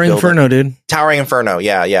a Towering Inferno, dude. Towering Inferno.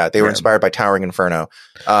 Yeah. They were inspired by Towering Inferno.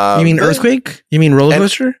 You mean Earthquake? You mean Roller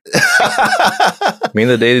Coaster? I mean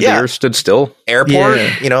the day the Earth stood still. Airport.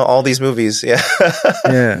 Yeah. You know, all these movies. Yeah.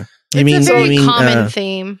 Yeah. It's a very common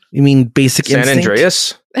theme. You mean Basic San Instinct?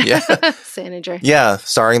 Andreas? Yeah. San Andreas. Yeah,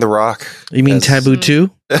 starring The Rock. You mean Taboo 2?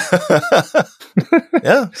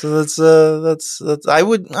 Yeah. So that's I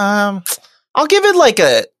would I'll give it like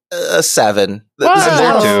a 7.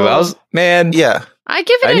 Yeah. I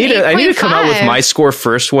give it I need to come out with my score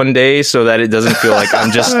first one day so that it doesn't feel like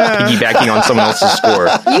I'm just piggybacking on someone else's score.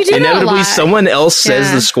 You do Inevitably, someone else says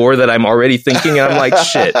the score that I'm already thinking, and I'm like,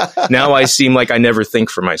 shit. Now I seem like I never think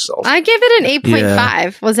for myself. I give it an 8.5.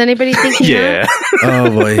 Yeah. Was anybody thinking that? Oh,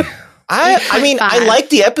 boy. I mean, I like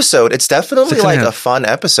the episode. It's definitely like a fun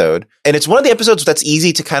episode. And it's one of the episodes that's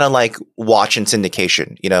easy to kind of like watch in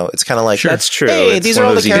syndication. You know, it's kind of like, sure, that's true. Hey, these are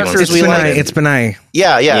all the characters we like. It's benigh.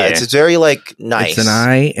 Yeah. It's very like nice. It's an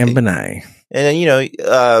eye and benigh. And then, you know,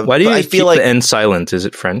 why do you keep the N silent? Is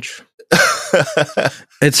it French?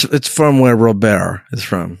 It's from where Robert is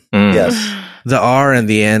from. Yes. The R and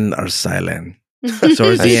the N are silent. So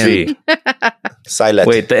is the end. Silent.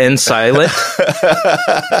 Wait, the end silent?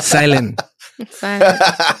 Silent.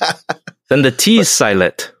 Then the T is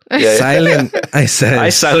silent. Yeah. Silent. I said. I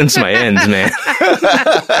silence my ends, man.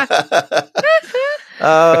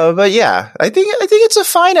 But yeah, I think it's a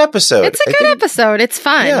fine episode. It's a good episode. It's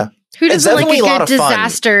fun. Yeah. Who doesn't like a good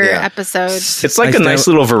disaster episode? It's like a nice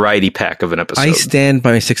little variety pack of an episode. I stand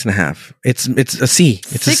by 6.5. It's a C.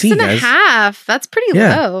 It's a C, guys. 6.5. That's pretty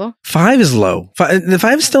low. 5 is low. The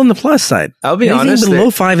 5 is still on the plus side. I'll be honest. Below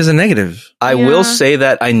 5 is a negative. I will say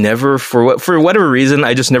that I never, for whatever reason,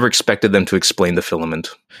 I just never expected them to explain the filament.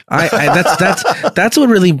 That's what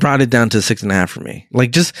really brought it down to 6.5 for me. Like,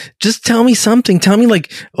 just tell me something. Tell me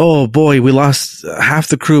like, oh boy, we lost half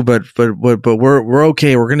the crew, but we're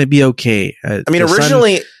okay. We're gonna be okay. I mean,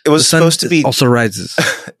 originally it was supposed to be also rises.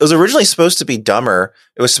 It was originally supposed to be dumber.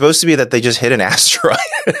 It was supposed to be that they just hit an asteroid,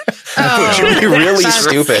 which would be really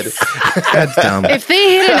stupid. That's dumb. If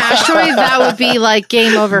they hit an asteroid, that would be like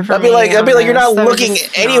game over for me. I'd be like, you're not looking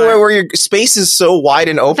anywhere where your space is so wide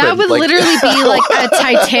and open. That would literally be like a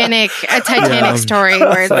Titanic story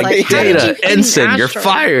where it's like Data, ensign, you're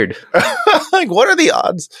fired. Like, what are the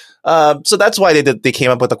odds? So that's why they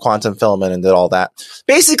came up with the quantum filament and did all that.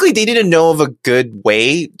 Basically, they didn't know of a good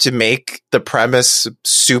way to make the premise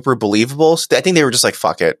super believable. So I think they were just like,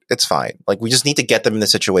 fuck it. It's fine. Like, we just need to get them in the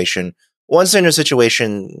situation. Once they're in a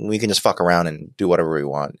situation, we can just fuck around and do whatever we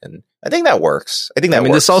want. And I think that works. I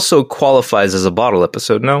mean, this also qualifies as a bottle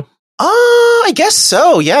episode, no? I guess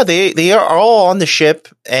so. Yeah, they are all on the ship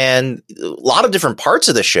and a lot of different parts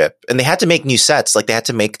of the ship, and they had to make new sets. Like, they had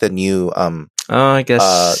to make the new I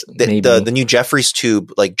guess the new Jeffries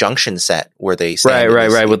tube like junction set where they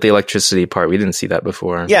right with the electricity part. We didn't see that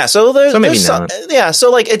before. Yeah, so maybe not. Yeah,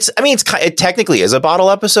 so like it technically is a bottle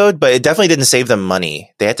episode, but it definitely didn't save them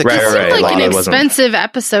money. They had to like an expensive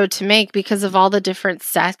episode to make because of all the different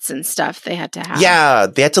sets and stuff they had to have. Yeah,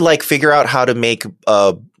 they had to like figure out how to make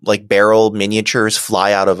like barrel miniatures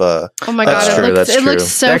fly out of a. Oh my god, that's true. It looks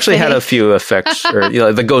so. They actually fake. had a few effects, or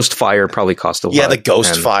the ghost fire probably cost a lot. Yeah, the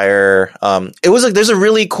ghost fire. It was like there's a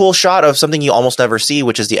really cool shot of something you almost never see,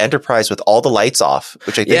 which is the Enterprise with all the lights off.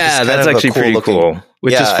 Which I think is kind that's of actually pretty cool.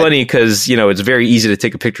 Which is funny because it's very easy to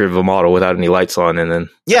take a picture of a model without any lights on, and then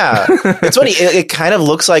it's funny. It kind of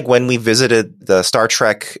looks like when we visited the Star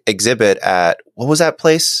Trek exhibit at what was that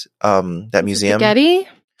place? That museum, the Getty.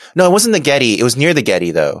 No, it wasn't the Getty. It was near the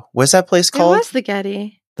Getty, though. What's that place called? It was the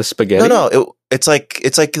Getty. The spaghetti? No. It's like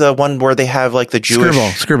the one where they have like the Jewish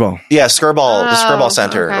Skirball. Yeah, Skirball, the Skirball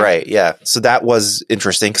Center, okay. Right? Yeah. So that was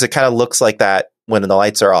interesting because it kind of looks like that when the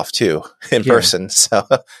lights are off too in person. So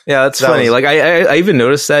yeah, that's funny. Like I even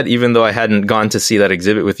noticed that, even though I hadn't gone to see that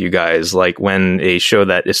exhibit with you guys. Like when they show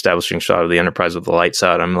that establishing shot of the Enterprise with the lights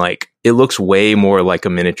out, I'm like, it looks way more like a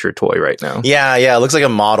miniature toy right now. Yeah, it looks like a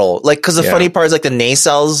model. Like, because the funny part is like the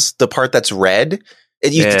nacelles, the part that's red.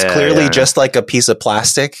 It's clearly just like a piece of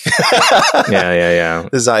plastic. yeah.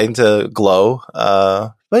 Designed to glow.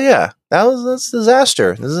 But yeah, that's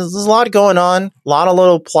disaster. There's a lot going on. A lot of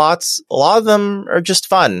little plots. A lot of them are just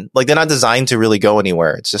fun. Like, they're not designed to really go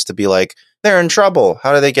anywhere. It's just to be like, they're in trouble.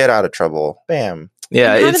 How do they get out of trouble? Bam.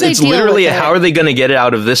 Yeah, it's literally how are they going to get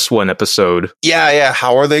out of this one episode? Yeah.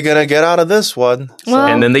 How are they going to get out of this one? Well,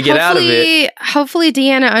 and then they get out of it. Hopefully,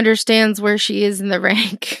 Deanna understands where she is in the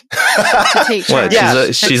rank.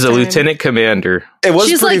 What? She's a lieutenant commander.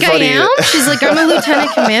 She's like, funny. I am. She's like, I'm a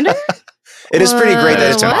lieutenant commander. It is pretty great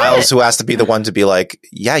that it's Miles who has to be the one to be like,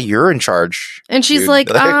 yeah, you're in charge. And she's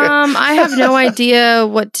like, I have no idea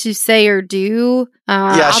what to say or do.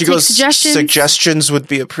 She goes, suggestions would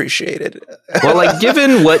be appreciated. Well, like,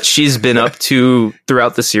 given what she's been up to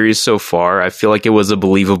throughout the series so far, I feel like it was a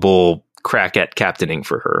believable crack at captaining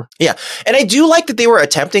for her. Yeah. And I do like that they were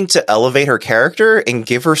attempting to elevate her character and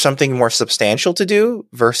give her something more substantial to do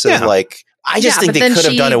versus like, I just think they could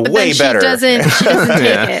have done it way better. She doesn't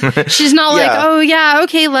take it. She's not like, oh yeah,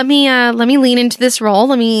 okay, let me lean into this role.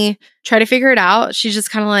 Let me try to figure it out. She's just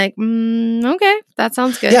kind of like, okay, that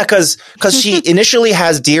sounds good. Yeah, because she initially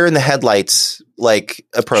has deer in the headlights like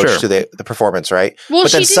approach to the performance, right? Well,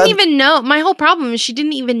 she didn't even know. My whole problem is she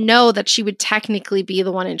didn't even know that she would technically be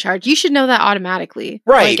the one in charge. You should know that automatically,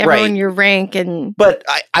 right? Like everyone your rank and. But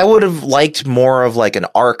I would have liked more of like an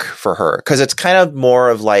arc for her because it's kind of more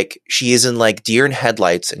of like she is in like deer in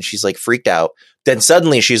headlights and she's like freaked out. Then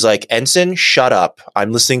suddenly she's like, Ensign, shut up.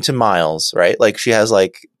 I'm listening to Miles, right? Like she has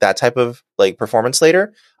like that type of like performance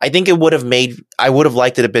later. I think I would have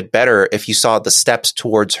liked it a bit better if you saw the steps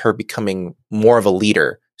towards her becoming more of a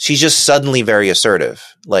leader. She's just suddenly very assertive.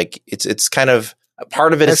 Like it's kind of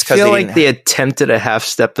part of it is because they attempted a half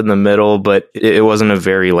step in the middle, but it wasn't a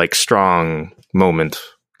very like strong moment.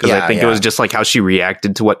 Because I think it was just like how she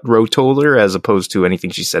reacted to what Ro told her as opposed to anything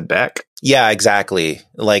she said back. Yeah, exactly.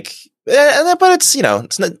 Like, but it's,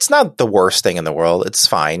 it's not the worst thing in the world. It's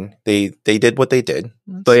fine. They did what they did.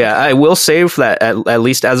 But yeah, I will say that at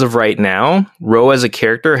least as of right now, Ro as a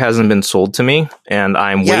character hasn't been sold to me, and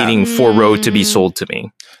I'm waiting for Ro to be sold to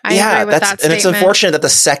me. I agree with that statement. And it's unfortunate that the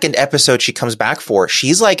second episode she comes back for,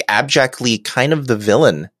 she's like abjectly kind of the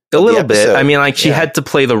villain. A little bit. I mean, like she had to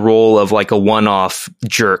play the role of like a one-off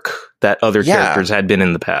jerk that other characters had been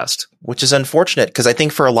in the past. Which is unfortunate because I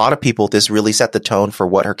think for a lot of people, this really set the tone for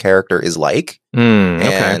what her character is like.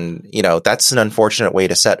 And, that's an unfortunate way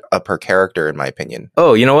to set up her character, in my opinion.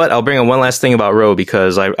 Oh, you know what? I'll bring up one last thing about Ro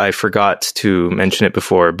because I forgot to mention it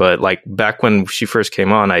before. But like back when she first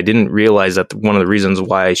came on, I didn't realize that one of the reasons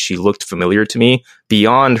why she looked familiar to me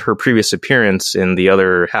beyond her previous appearance in the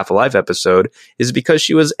other Half Alive episode is because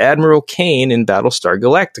she was Admiral Kane in Battlestar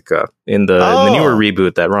Galactica in the newer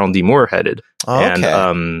reboot that Ronald D. Moore headed.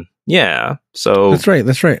 And so that's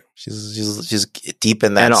right. She's deep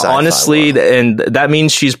in that. And honestly, and that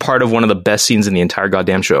means she's part of one of the best scenes in the entire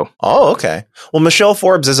goddamn show. Oh, okay. Well, Michelle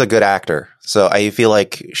Forbes is a good actor, so I feel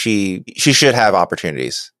like she should have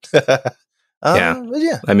opportunities.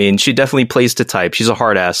 Yeah. I mean, she definitely plays to type. She's a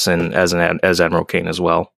hard ass as Admiral Kane as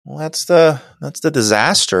well. Well, that's the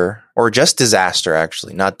disaster, or just disaster,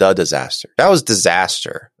 actually, not the disaster. That was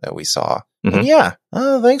disaster that we saw.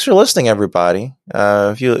 Mm-hmm. Thanks for listening, everybody.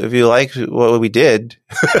 If you like what we did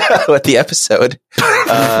with the episode,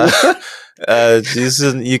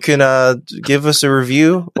 you can give us a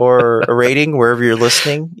review or a rating wherever you're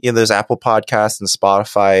listening. There's Apple Podcasts and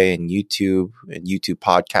Spotify and YouTube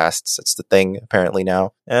Podcasts. That's the thing apparently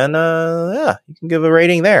now. And you can give a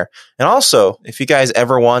rating there. And also, if you guys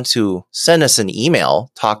ever want to send us an email,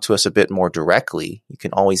 talk to us a bit more directly, you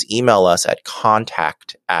can always email us at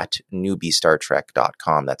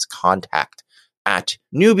contact@newbiestartrek.com. That's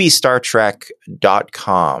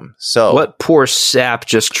contact@newbiestartrek.com. So what poor sap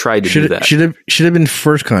just tried to do that? Should have been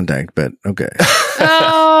first contact, but okay.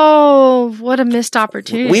 Oh, what a missed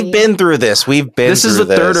opportunity. We've been through this. This is the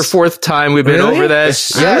third or fourth time we've been over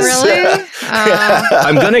this. Yes. Really?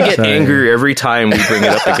 I'm going to get angry every time we bring it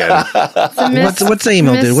up again. What's the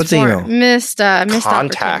email, dude? What's the email? Missed contact.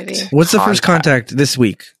 Opportunity. What's the first contact this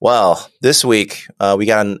week? Well, this week we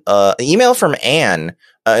got an email from Anne.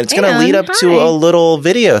 It's going to lead up to a little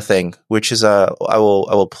video thing, which is I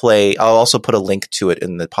will play. I'll also put a link to it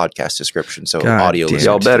in the podcast description, so audio listeners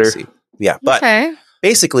y'all better can see. Yeah, but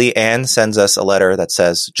basically, Anne sends us a letter that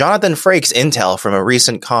says, "Jonathan Frakes intel from a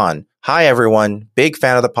recent con. Hi everyone, big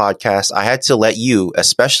fan of the podcast. I had to let you,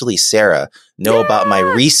 especially Sarah, know about my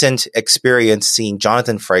recent experience seeing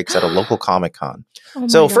Jonathan Frakes at a local Comic-Con.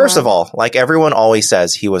 So first of all, like everyone always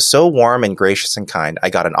says, he was so warm and gracious and kind. I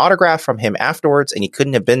got an autograph from him afterwards and he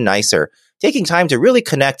couldn't have been nicer, taking time to really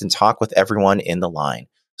connect and talk with everyone in the line."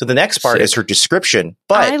 So the next part is her description.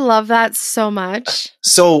 But I love that so much.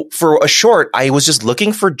 So for a short, I was just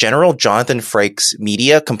looking for general Jonathan Frakes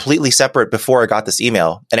media completely separate before I got this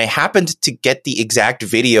email. And I happened to get the exact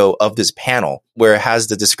video of this panel where it has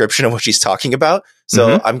the description of what she's talking about.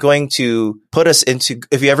 So I'm going to put us into,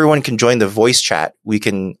 if everyone can join the voice chat, I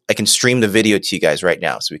can stream the video to you guys right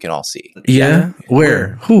now so we can all see. Yeah?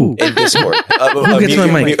 Where? Who? In Discord. Who gets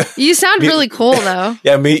my mic? You sound really cool though.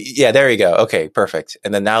 Yeah, there you go. Okay, perfect.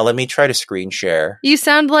 And then now let me try to screen share. You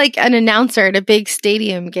sound like an announcer at a big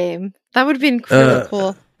stadium game. That would have been really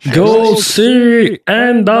cool. Go see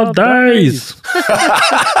End of Days. That's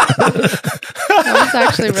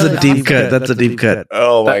actually really That's a deep cut. That's a deep cut.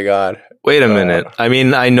 Oh my God. Wait a minute. I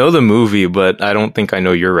mean, I know the movie, but I don't think I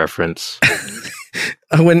know your reference.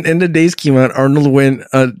 When End of Days came out, Arnold went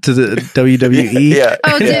to the WWE. Yeah.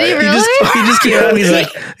 Oh, did he really? He just came out. He's like,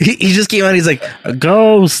 he just came out. He's like,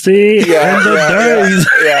 go see End of Days.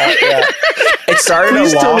 Yeah. It started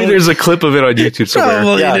Please tell me there's a clip of it on YouTube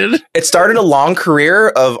somewhere. It started a long career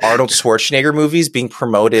of Arnold Schwarzenegger movies being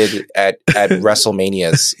promoted at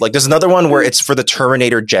WrestleManias. Like there's another one where it's for the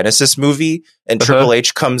Terminator Genesis movie, and Triple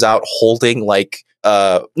H comes out holding like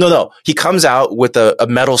he comes out with a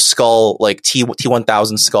metal skull, like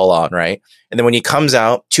T-1000 skull on, right? And then when he comes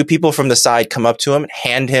out, two people from the side come up to him,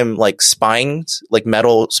 hand him like spines, like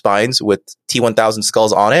metal spines with T-1000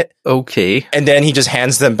 skulls on it. Okay. And then he just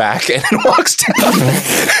hands them back and walks down.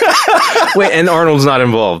 Wait, and Arnold's not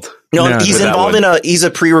involved? No, he's involved in he's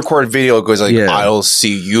a pre-recorded video. It goes like, I'll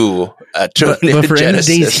see you at but for End of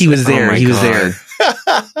Days, he was there. He was there.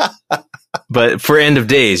 But for End of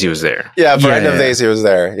Days, he was there. Yeah, for End of Days, he was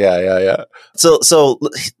there. Yeah. So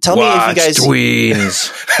tell me if you guys...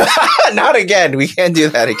 Tweens. Not again. We can't do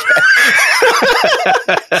that again.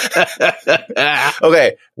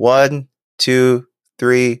 Okay. 1, 2,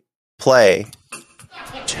 3, play. He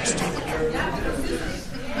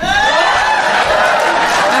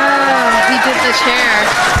did the chair.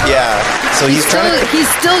 Yeah. So he's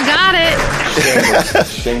still got it.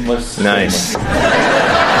 Shameless. Nice.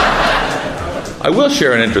 I will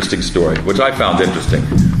share an interesting story, which I found interesting.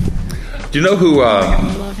 Do you know who... I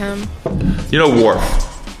love him. You know Worf.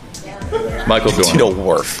 Michael Dorn. Do you know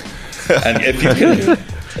Worf? And if you can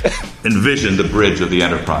envision the bridge of the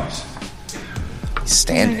Enterprise. He's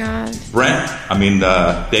standing. Oh my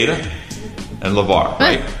God. Data and LeVar,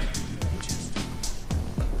 right?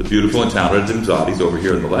 The beautiful and talented Imzadi's over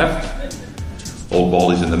here on the left. Old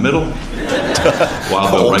Baldy's in the middle.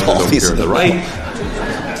 Wild Bill Riker's over here on the right.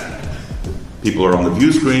 People are on the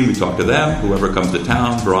view screen. We talk to them. Whoever comes to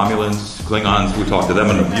town, Romulans, Klingons, we talk to them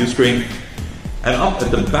on the view screen. And up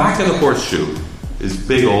at the back of the horseshoe is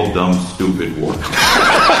big old dumb stupid Worf.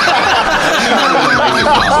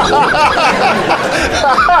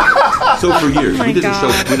 So for years, we did a show.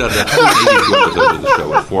 We did 182 episodes of the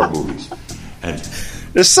show in 4 movies. And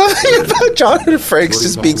there's something about Jonathan Frakes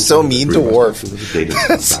just being so mean to Worf.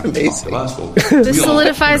 That's amazing. This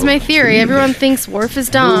solidifies my theory. Everyone thinks Worf is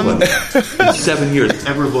dumb. No one in 7 years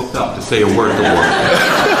ever looked up to say a word to Worf.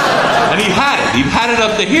 And he had it. He had it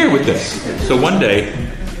up to here with this. So one day,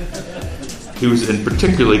 he was in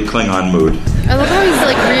particularly Klingon mood. I love how he's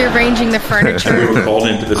like rearranging the furniture We were called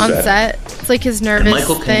into the on set. It's like his nervous and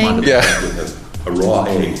Michael thing. came on the set with a raw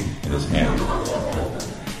egg in his hand.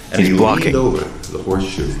 And He's he blocking. leaned over to the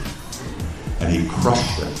horseshoe and he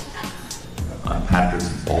crushed it on Patrick's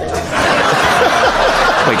balls.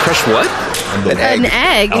 Wait, crushed what? And the An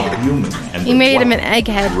egg. albumin and He the made him an white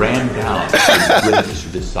egghead. ran down his British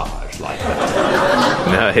visage like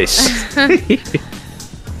that. Nice.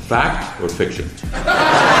 Fact or fiction?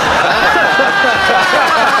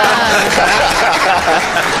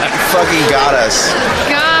 Fucking got us.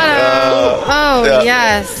 Got him.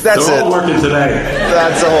 Yes. That's They're it. all working today.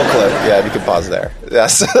 That's the whole clip. Yeah, you can pause there. Yeah,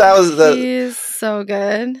 so that was the... He's so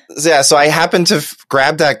good. Yeah, so I happened to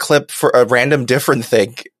grab that clip for a random different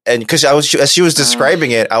thing. And because as she was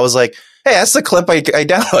describing it, I was like, hey, that's the clip I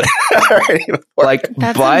downloaded already before. Like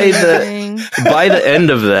That's by amazing. the end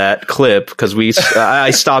of that clip, because I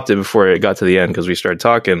stopped it before it got to the end because we started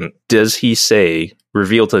talking. Does he say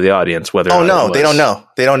reveal to the audience whether? Oh no, they don't know.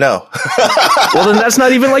 They don't know. Well, then that's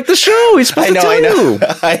not even like the show. He's supposed to tell you.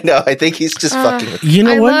 I know. I think he's just fucking with You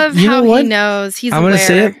know I what? love You how know what? he knows. He's I'm gonna aware.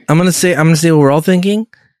 say it. I'm gonna say what we're all thinking.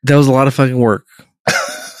 That was a lot of fucking work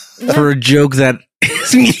for a joke that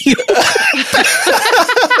is mediocre.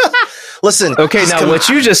 Listen. Okay, now what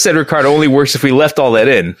you just said, Ricardo, only works if we left all that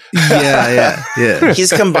in. Yeah.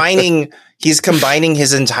 He's combining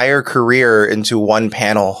his entire career into one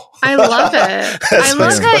panel. I love it. I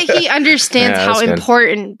love that he understands Yeah, how that's good.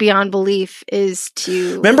 important Beyond Belief is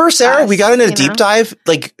to. Remember, Sarah, us, we got in a you deep know? dive.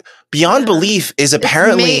 Like Beyond Belief is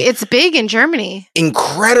apparently it's big in Germany.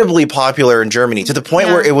 incredibly popular in Germany to the point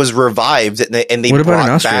where it was revived and they What about in brought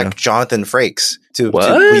Austria? back Jonathan Frakes to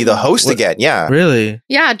What? be the host again. Yeah. Really?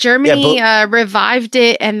 Yeah, Germany revived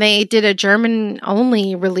it, and they did a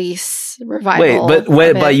German-only release revival. Wait,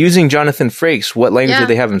 but by using Jonathan Frakes, what language did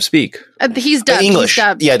they have him speak? He's dubbed. English. He's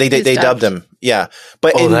dubbed. Yeah, they dubbed him. Yeah.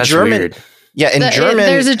 But in that's German, weird. yeah, in German,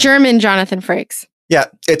 there's a German Jonathan Frakes. yeah,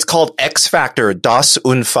 it's called X Factor, Das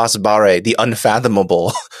Unfassbare, the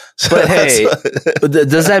unfathomable. So But hey,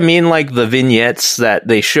 does that mean like the vignettes that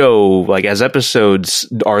they show like as episodes,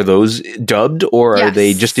 are those dubbed or are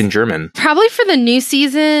they just in German? Probably for the new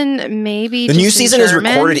season, maybe. the just new in season is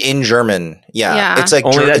German. recorded in German. Yeah. It's like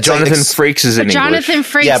only that it's like Jonathan Frakes is in English. Jonathan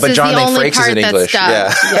Frakes Yeah, but is Jonathan the only Frakes is part in English.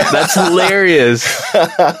 that's dubbed. Yeah. That's hilarious.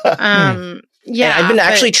 Yeah, And I've been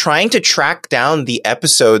actually trying to track down the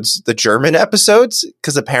episodes, the German episodes,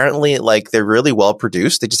 because apparently, like, they're really well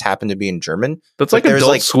produced. They just happen to be in German. That's like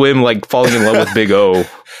Adult Swim, like falling in love with Big O.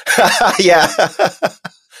 Yeah.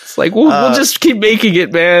 It's like we'll just keep making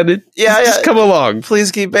it, man. Just come along.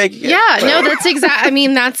 Please keep making it. Yeah, no, that's exactly. I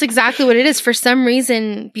mean, that's exactly what it is. For some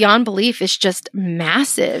reason, Beyond Belief is just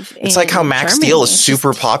massive. It's like how Max Germany. Steel is It's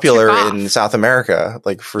super just popular took off. in South America.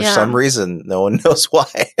 Like, for some reason, no one knows why.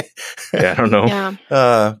 Yeah, I don't know.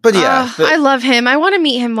 Yeah. But yeah. I love him. I want to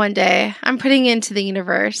meet him one day. I'm putting it into the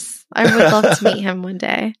universe. I would love to meet him one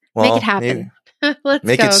day. Make it happen. Let's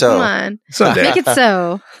Make go. it so. Come on. Someday. Make it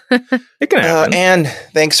so. It can happen. And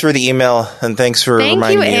thanks for the email, and thanks for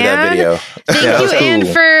reminding me of that video. Thank you,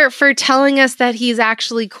 Ann, for telling us that he's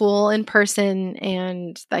actually cool in person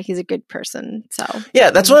and that he's a good person. So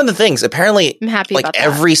yeah, that's one of the things. Apparently, I'm happy like about that.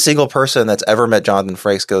 every single person that's ever met Jonathan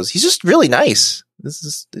Frakes goes, he's just really nice.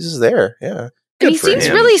 This is there. Yeah. And he seems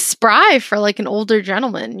really spry for like an older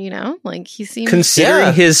gentleman, you know? Like he seems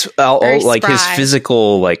considering his like spry. his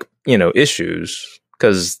physical like, you know, issues,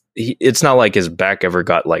 because it's not like his back ever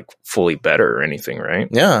got like fully better or anything, right?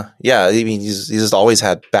 Yeah. I mean, he's just always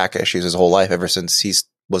had back issues his whole life ever since he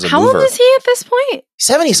was a How mover. old is he at this point?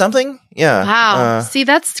 70 something. Yeah. Wow. See,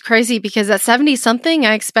 that's crazy because at 70 something,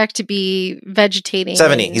 I expect to be vegetating.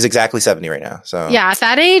 70. He's exactly 70 right now. So yeah, at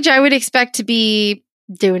that age, I would expect to be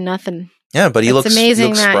doing nothing. Yeah, but It's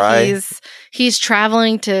amazing that spry. he's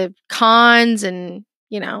traveling to cons and,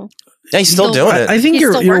 you know. Yeah, he's still doing it. I think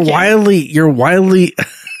you're wildly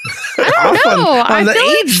I don't know. on the feel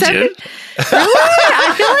like age, 70, dude. really?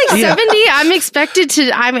 I feel like 70. I'm expected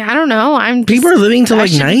to. I mean, I don't know. People are living to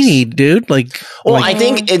like 90, dude. Like, well, I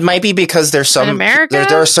think it might be because there's some In America?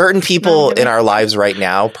 there are certain people in our lives right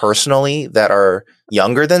now, personally, that are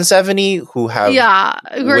younger than 70 who have who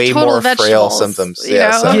are way total more frail vegetables, symptoms. you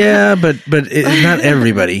Yeah, know? so. yeah, but not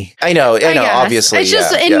everybody. I know. I guess. Obviously, it's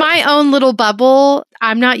just in my own little bubble.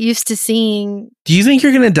 I'm not used to seeing Do you think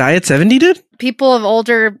you're gonna die at 70, dude? people of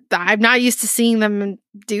older. I'm not used to seeing them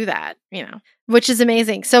do that, you know, which is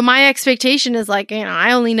amazing. So my expectation is like, you know,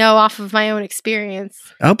 I only know off of my own experience.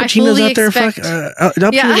 Al Pacino's out there fucking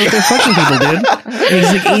people, dude. And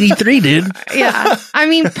he's like 83, dude. Yeah. I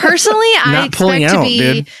mean, personally, I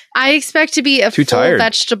expect to be a Too full tired.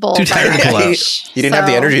 vegetable. Too tired to pull out. You didn't have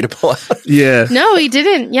the energy to pull out. Yeah. No, he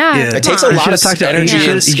didn't. Yeah. It takes a lot of energy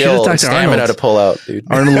and skill and stamina to pull out, dude.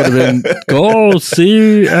 Arnold would have been, go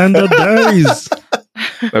see and the days.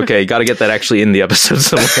 Okay, got to get that actually in the episode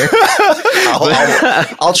somewhere.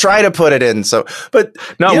 I'll try to put it in. So, but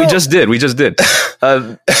no, we just did.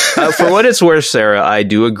 For what it's worth, Sarah, I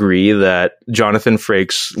do agree that Jonathan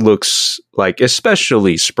Frakes looks like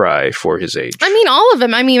especially spry for his age. I mean, all of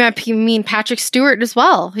them. I mean Patrick Stewart as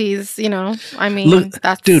well. He's, you know, I mean, look,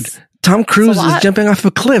 that's dude. Tom Cruise is jumping off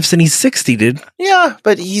of cliffs and he's 60, dude. Yeah,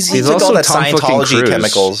 but he's also all that Tom Scientology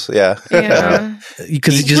chemicals. Yeah.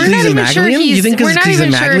 Because he's a Maglian? You think because he's a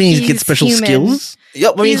Maglian he gets special skills? Yeah,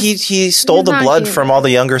 I mean, he stole the blood from all the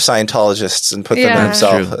younger Scientologists and put them in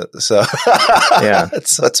himself. So yeah,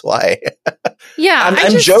 that's why. Yeah,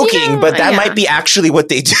 I'm joking, you know, but that might be actually what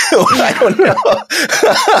they do. I don't know.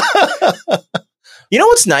 You know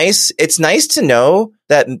what's nice? It's nice to know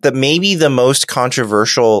that maybe the most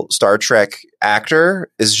controversial Star Trek actor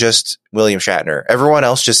is just William Shatner. Everyone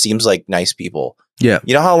else just seems like nice people. Yeah.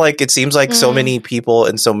 You know how like it seems like so many people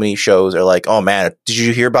in so many shows are like, oh man, did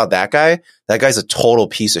you hear about that guy? That guy's a total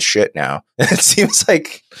piece of shit now. It seems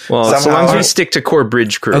like as long as we stick to core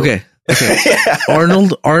bridge crew. Okay. Yeah.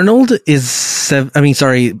 Arnold is Sylvester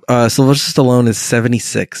Stallone is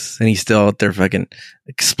 76 and he's still out there fucking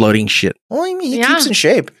exploding shit. Well, I mean, he keeps in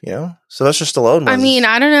shape, you know. Sylvester Stallone. I mean,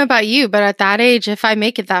 I don't know about you, but at that age, if I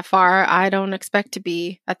make it that far, I don't expect to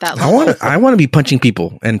be at that level. I want to be punching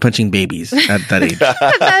people and punching babies at that age.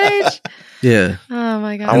 At that age? Yeah. Oh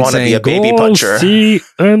my god. I want to be a baby puncher. See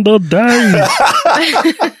and die.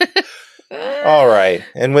 All right.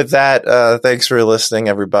 And with that, thanks for listening,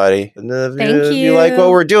 everybody. And if you like what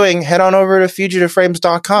we're doing, head on over to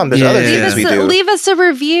fugitiveframes.com. There's other things we do. Leave us a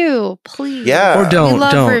review, please. Yeah. Or don't.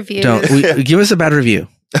 Give us a bad review.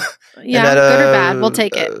 Yeah, good or bad. We'll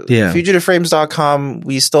take it. Yeah. Fugitiveframes.com.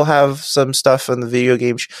 We still have some stuff on the video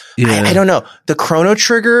game. I don't know. The Chrono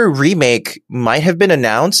Trigger remake might have been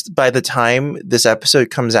announced by the time this episode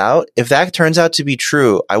comes out. If that turns out to be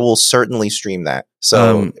true, I will certainly stream that.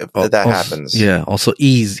 So if that happens. Yeah. Also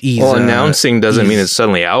ease. Well, announcing doesn't mean it's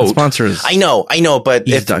suddenly out. Sponsors. I know, but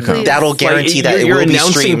if that'll guarantee that you're it will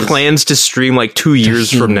announcing be plans to stream like 2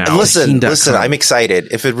 years from now. Listen, I'm excited.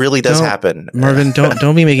 If it really does happen. Marvin,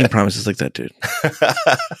 don't be making promises like that, dude.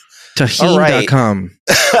 Tahine.com.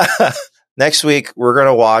 Next week, we're going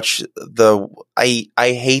to watch I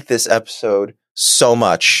hate this episode so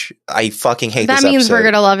much. I fucking hate this episode. That means we're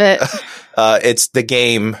going to love it. It's the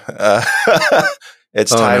game.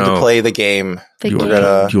 It's time to play the game. You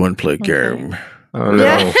want to play a game? Oh no.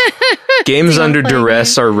 Yeah. Games under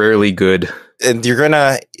duress are rarely good. And you're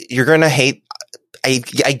gonna hate. I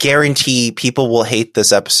guarantee people will hate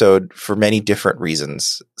this episode for many different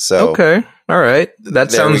reasons. So okay, all right,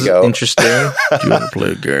 that sounds interesting. Do you want to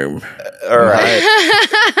play a game? All right,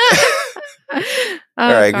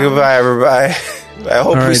 all right. Goodbye, everybody. I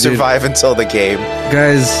hope we survive until the game.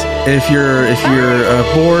 Guys, if you're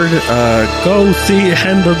bored, go see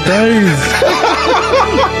End of Days.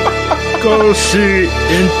 Go see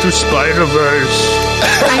Into Spider-Verse.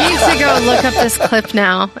 I need to go look up this clip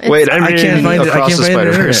now. Wait, I can't find it. Across the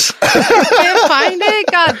Spider-Verse. Can't find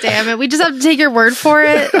it? God damn it. We just have to take your word for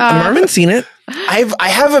it. Marvin's seen it. I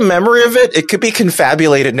have a memory of it. It could be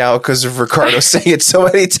confabulated now because of Ricardo saying it so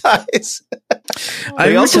many times.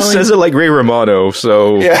 He also says it like Ray Romano,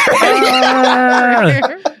 so... Yeah.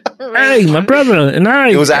 Hey, my brother and I...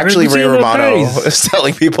 It was actually Ray Romano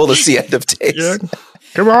telling people to see End of Days. Yeah.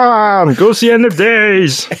 Come on, go see End of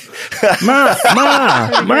Days. Ma.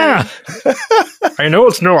 I know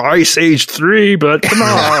it's no Ice Age 3, but come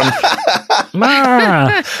on.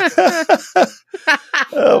 Ma.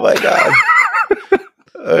 Oh my God.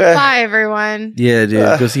 Okay. Bye, everyone. Yeah,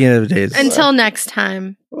 dude. Go see End of Days. Until next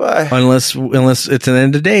time. Bye. Unless it's an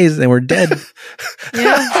End of Days, then we're dead.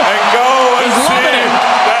 Yeah. And go and see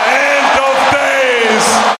the End of Days.